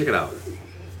to check it out.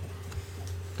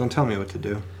 Don't tell me what to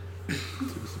do.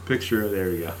 Picture.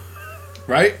 There you go.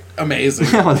 Right?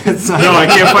 Amazing. No, that's not. No, I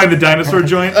can't find the dinosaur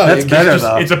joint. That's better It's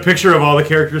though. It's a picture of all the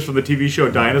characters from the TV show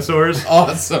Dinosaurs.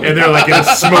 Awesome. And they're like in a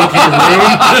smoky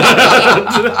room.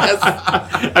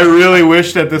 I really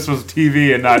wish that this was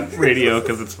TV and not radio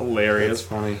because it's That's hilarious.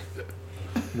 funny.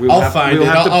 I'll find it.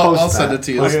 have to I'll post send that. it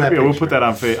to you. Post that We'll picture. put that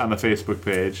on on the Facebook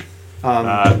page.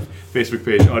 Facebook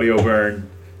page, Audio Burn.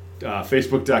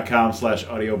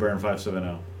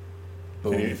 Facebook.com/AudioBurn570.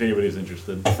 If anybody's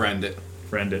interested, Friend it.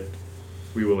 friend it.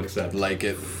 We will accept. Like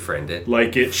it. Friend it.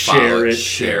 Like it, Follow share it.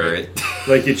 Share it.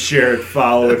 Like it, share it,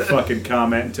 follow it, fucking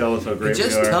comment, and tell us how great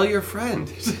Just we are. tell your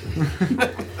friend.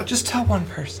 Just tell one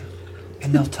person,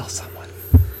 and they'll tell someone,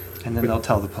 and then they'll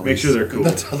tell the police. Make sure they're cool.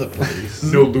 Don't tell the police.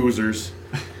 No losers.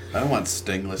 I don't want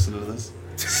Sting listening to this.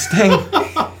 Sting.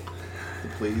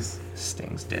 Please.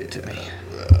 Sting's dead to me.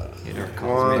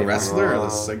 The wrestler or the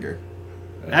singer?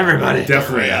 Everybody.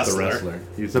 Definitely not the Wrestler. wrestler.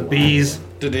 He's The wild bees. one.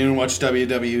 Did anyone watch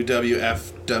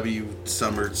WWFW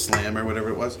Summer Slam or whatever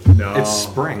it was? No. It's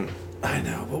spring. I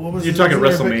know, but what was You're it? talking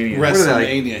Was it WrestleMania. What are they, like?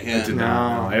 WrestleMania, yeah. I did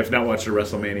not know. I have not watched a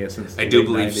WrestleMania since the I do late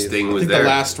believe 90s. Sting I was think there. the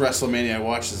last WrestleMania I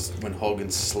watched is when Hogan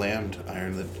slammed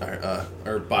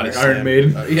or body Like slam. Iron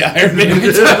Maiden? Yeah, Iron Maiden.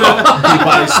 He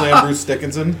body slammed Bruce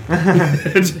Dickinson.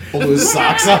 Pulled his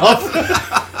socks off.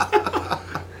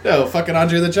 No, fucking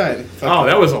Andre the Giant. Oh,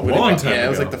 that was a What do you long call- time Yeah, it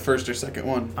was ago. like the first or second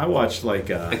one. I watched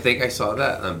like I think I saw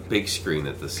that on big screen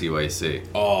at the CYC.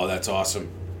 Oh, that's awesome.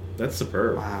 that's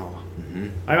superb. Wow.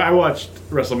 I watched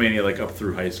WrestleMania like up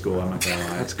through high school. I'm not gonna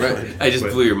lie. That's Right. good. I just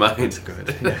But- blew your mind.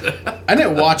 I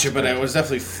didn't watch it, but I was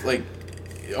definitely like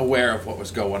aware of what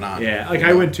was going on. Yeah, like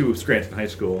I went to Scranton High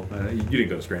School. You didn't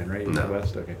go to Scranton, right? You went No.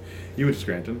 West. Okay, you went to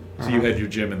Scranton, so you had your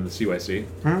gym in the CYC.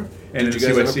 Hmm? And Did in you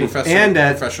guys have a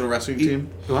CYC, professional wrestling team?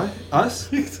 What? Us?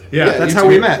 yeah, That's you how two-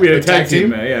 we met. we had a The tag tag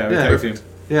team? team. Yeah, we Yeah. tag team.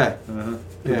 Yeah.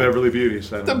 The Yeah. Beverly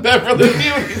Beauties. I The don't know. Beverly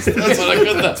Beauties. That's what I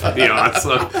could. That's That'd be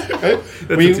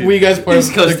awesome. we guys part of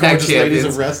East Coast the tag gorgeous ladies champions.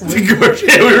 of wrestling.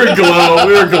 Yeah,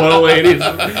 we were glow ladies.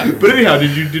 But anyhow,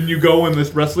 didn't you go when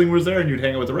this wrestling was there and you'd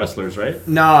hang out with the wrestlers, right?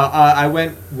 No, I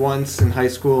went once in high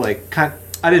school. Like,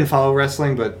 I didn't follow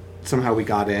wrestling, but somehow we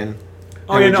got in.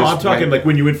 Oh And yeah, we no, just I'm talking went. like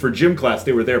when you went for gym class,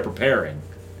 they were there preparing.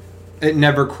 It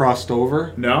never crossed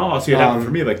over. No, I'll see it happened Um,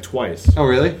 for me like twice. Oh,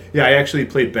 really? Yeah, I actually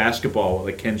played basketball with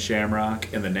like Ken Shamrock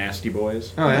and the Nasty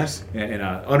Boys. Oh, yes. And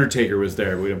Undertaker was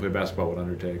there. But we didn't play basketball with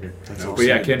Undertaker. That's But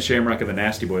yeah, awesome. Ken Shamrock and the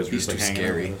Nasty Boys were He's just like too hanging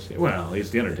scary. out with us. Well,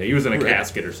 he's the Undertaker. He was in a Right.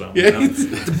 casket or something. Yeah, you know?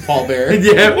 it's Paul Bear.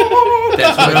 Yeah.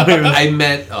 That's when I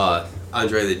met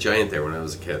Andre the Giant there when I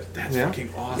was a kid. That's Yeah.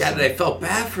 fucking awesome. Yeah, and I felt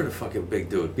bad for the fucking big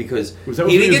dude because Was that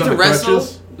he when he didn't was get to on the wrestle.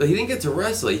 crutches? He didn't get to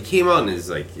wrestle. He came out in his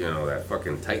like that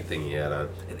fucking tight thing he had on,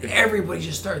 and everybody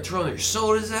just started throwing their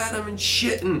sodas at him and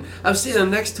shit. And I'm standing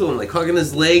next to him like hugging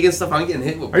his leg and stuff. I'm getting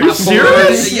hit with. Are you popcorn.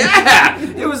 serious? Yeah,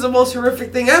 it was the most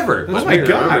horrific thing ever. Oh my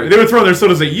god. They were throwing their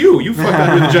sodas at you. You fucked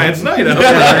Under the Giant's night up.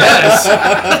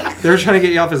 They were trying to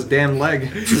get you off his damn leg.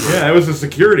 Yeah, it was the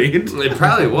security. It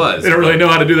probably was. They don't really know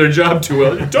how to do their job too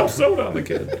well. You dump soda on the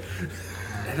kid.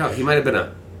 I know he might have been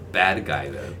a bad guy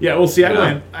then. Yeah, well, see,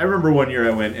 Yeah. I remember one year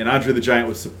I went, and Andre the Giant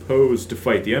was supposed to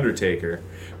fight The Undertaker,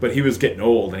 but he was getting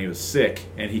old and he was sick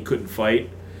and he couldn't fight.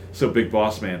 So Big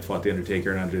Boss Man fought the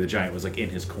Undertaker, and Andre the Giant was like in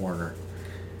his corner.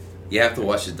 You have to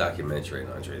watch the documentary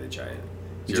on Andre the Giant.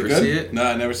 Did you Is ever it see good? it? No,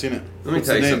 I never seen it. Let me What's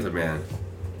tell the you name? something, man.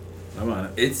 I'm on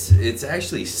it. It's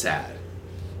actually sad.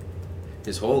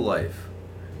 His whole life,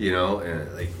 you know,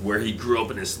 and like where he grew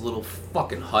up in this little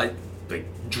fucking hut, like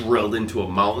drilled into a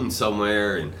mountain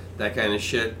somewhere, and that kind of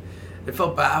shit. It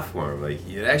felt bad for him. Like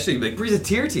it actually like brings a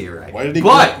tear to your eye. Why did he?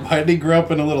 But Why did he grow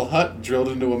up in a little hut drilled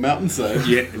into a mountainside?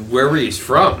 yeah, where he's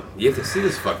from, you have to see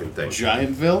this fucking thing.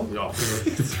 Giantville. Oh.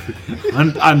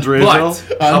 Andreville?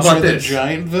 But how about the this?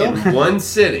 Giantville. In one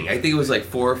sitting, I think it was like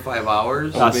 4 or 5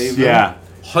 hours. baby. Yeah.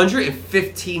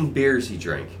 115 beers he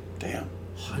drank. Damn.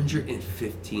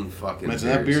 115 fucking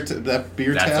Imagine beers. that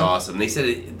beer That's tab. awesome. They said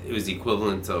it was the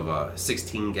equivalent of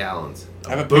 16 gallons.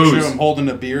 I have a Booze. picture of him holding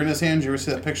a beer in his hand. Did you ever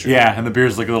see that picture? Yeah, and the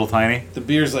beer's like a little tiny. The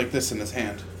beer's like this in his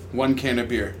hand. One can of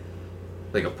beer.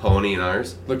 Like a pony in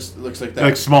ours. Looks like that.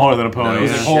 Like smaller than a No, pony.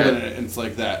 He's yeah. like Yeah. holding it, and it's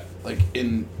like that, like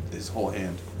in his whole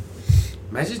hand.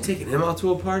 Imagine taking him out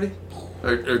to a party.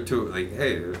 Or to, like,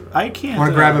 hey. I can't. Want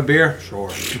to grab a beer?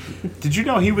 Sure. Did you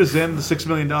know he was in The $6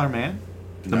 Million Man?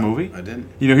 The No, movie? I didn't.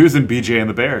 You know, he was in BJ and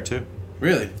the Bear, too.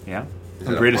 Really? Yeah. Is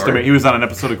it a Greatest part? He was on an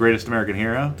episode of Greatest American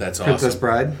Hero. That's Princess awesome.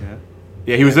 Bride. Yeah.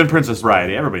 Yeah, he was in Princess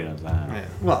Bride. Everybody knows that. Yeah.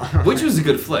 Well, Which was a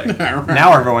good flick.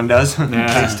 now everyone does.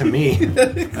 Thanks to me.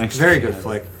 Thanks. Very good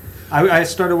flick. I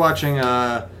started watching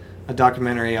a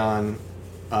documentary on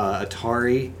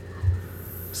Atari /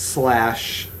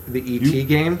 the ET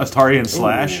game. Atari and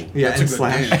Slash. Ooh, Yeah, that's and a good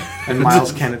Slash game. and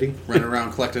Miles Kennedy. Running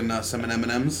around collecting some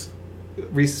M&Ms.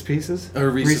 Reese's Pieces. Or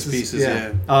Reese's Pieces,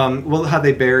 yeah. Well, how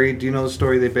they buried? Do you know the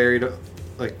story? They buried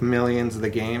like millions of the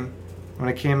game when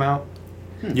it came out.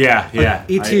 Yeah, yeah.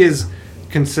 ET is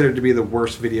considered to be the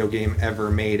worst video game ever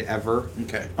made ever.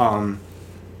 Okay.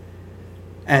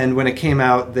 And when it came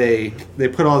out, they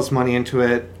put all this money into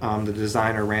it. The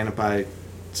designer ran it by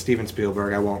Steven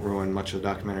Spielberg. I won't ruin much of the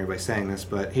documentary by saying this,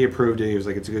 but he approved it. He was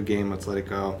like, "It's a good game. Let's let it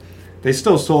go." They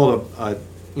still sold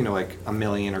like a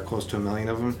million or close to a million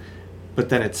of them, but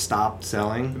then it stopped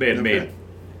selling. They had Okay. made.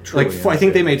 Like trillions. I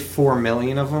think they made 4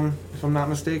 million of them, if I'm not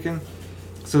mistaken.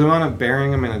 So they wound up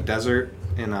burying them in a desert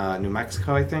in New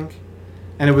Mexico, I think.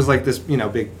 And it was like this, big, I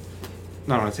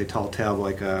don't want to say tall tale, but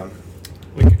like a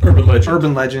Like urban legend.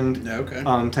 urban legend Yeah, okay.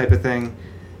 type of thing.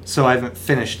 So I haven't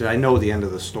finished it. I know the end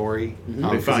of the story They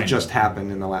because find it just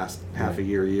happened in the last half a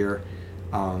year.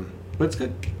 But it's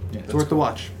good. Yeah, It's that's worth the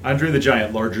watch. Andre the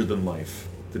Giant, Larger Than Life.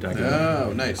 The documentary.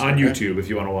 Oh, nice. On Okay. YouTube if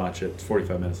you want to watch it. It's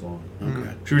 45 minutes long.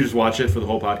 Okay. Should we just watch it for the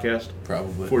whole podcast?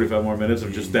 Probably. 45 more minutes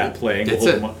of just that playing. It's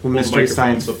We'll it. hold The the Mystery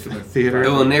microphones Science up to the- Theater. It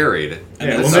will narrate it. And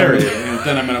Yeah, then, we'll some- narrate it.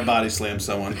 then I'm gonna body slam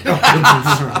someone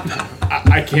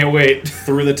I can't wait.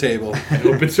 through the table. I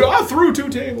hope it's through 2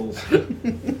 tables.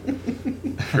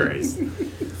 Christ.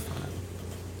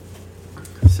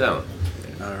 So,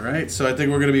 All right, so I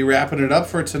think we're gonna be wrapping it up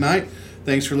for tonight.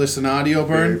 Thanks for listening to Audio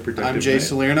Very Burn. productive I'm Jay night.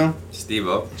 Salerno.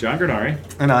 Steve-O. John Granari.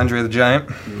 And Andre the Giant.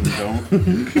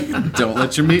 Don't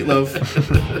let your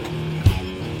meatloaf.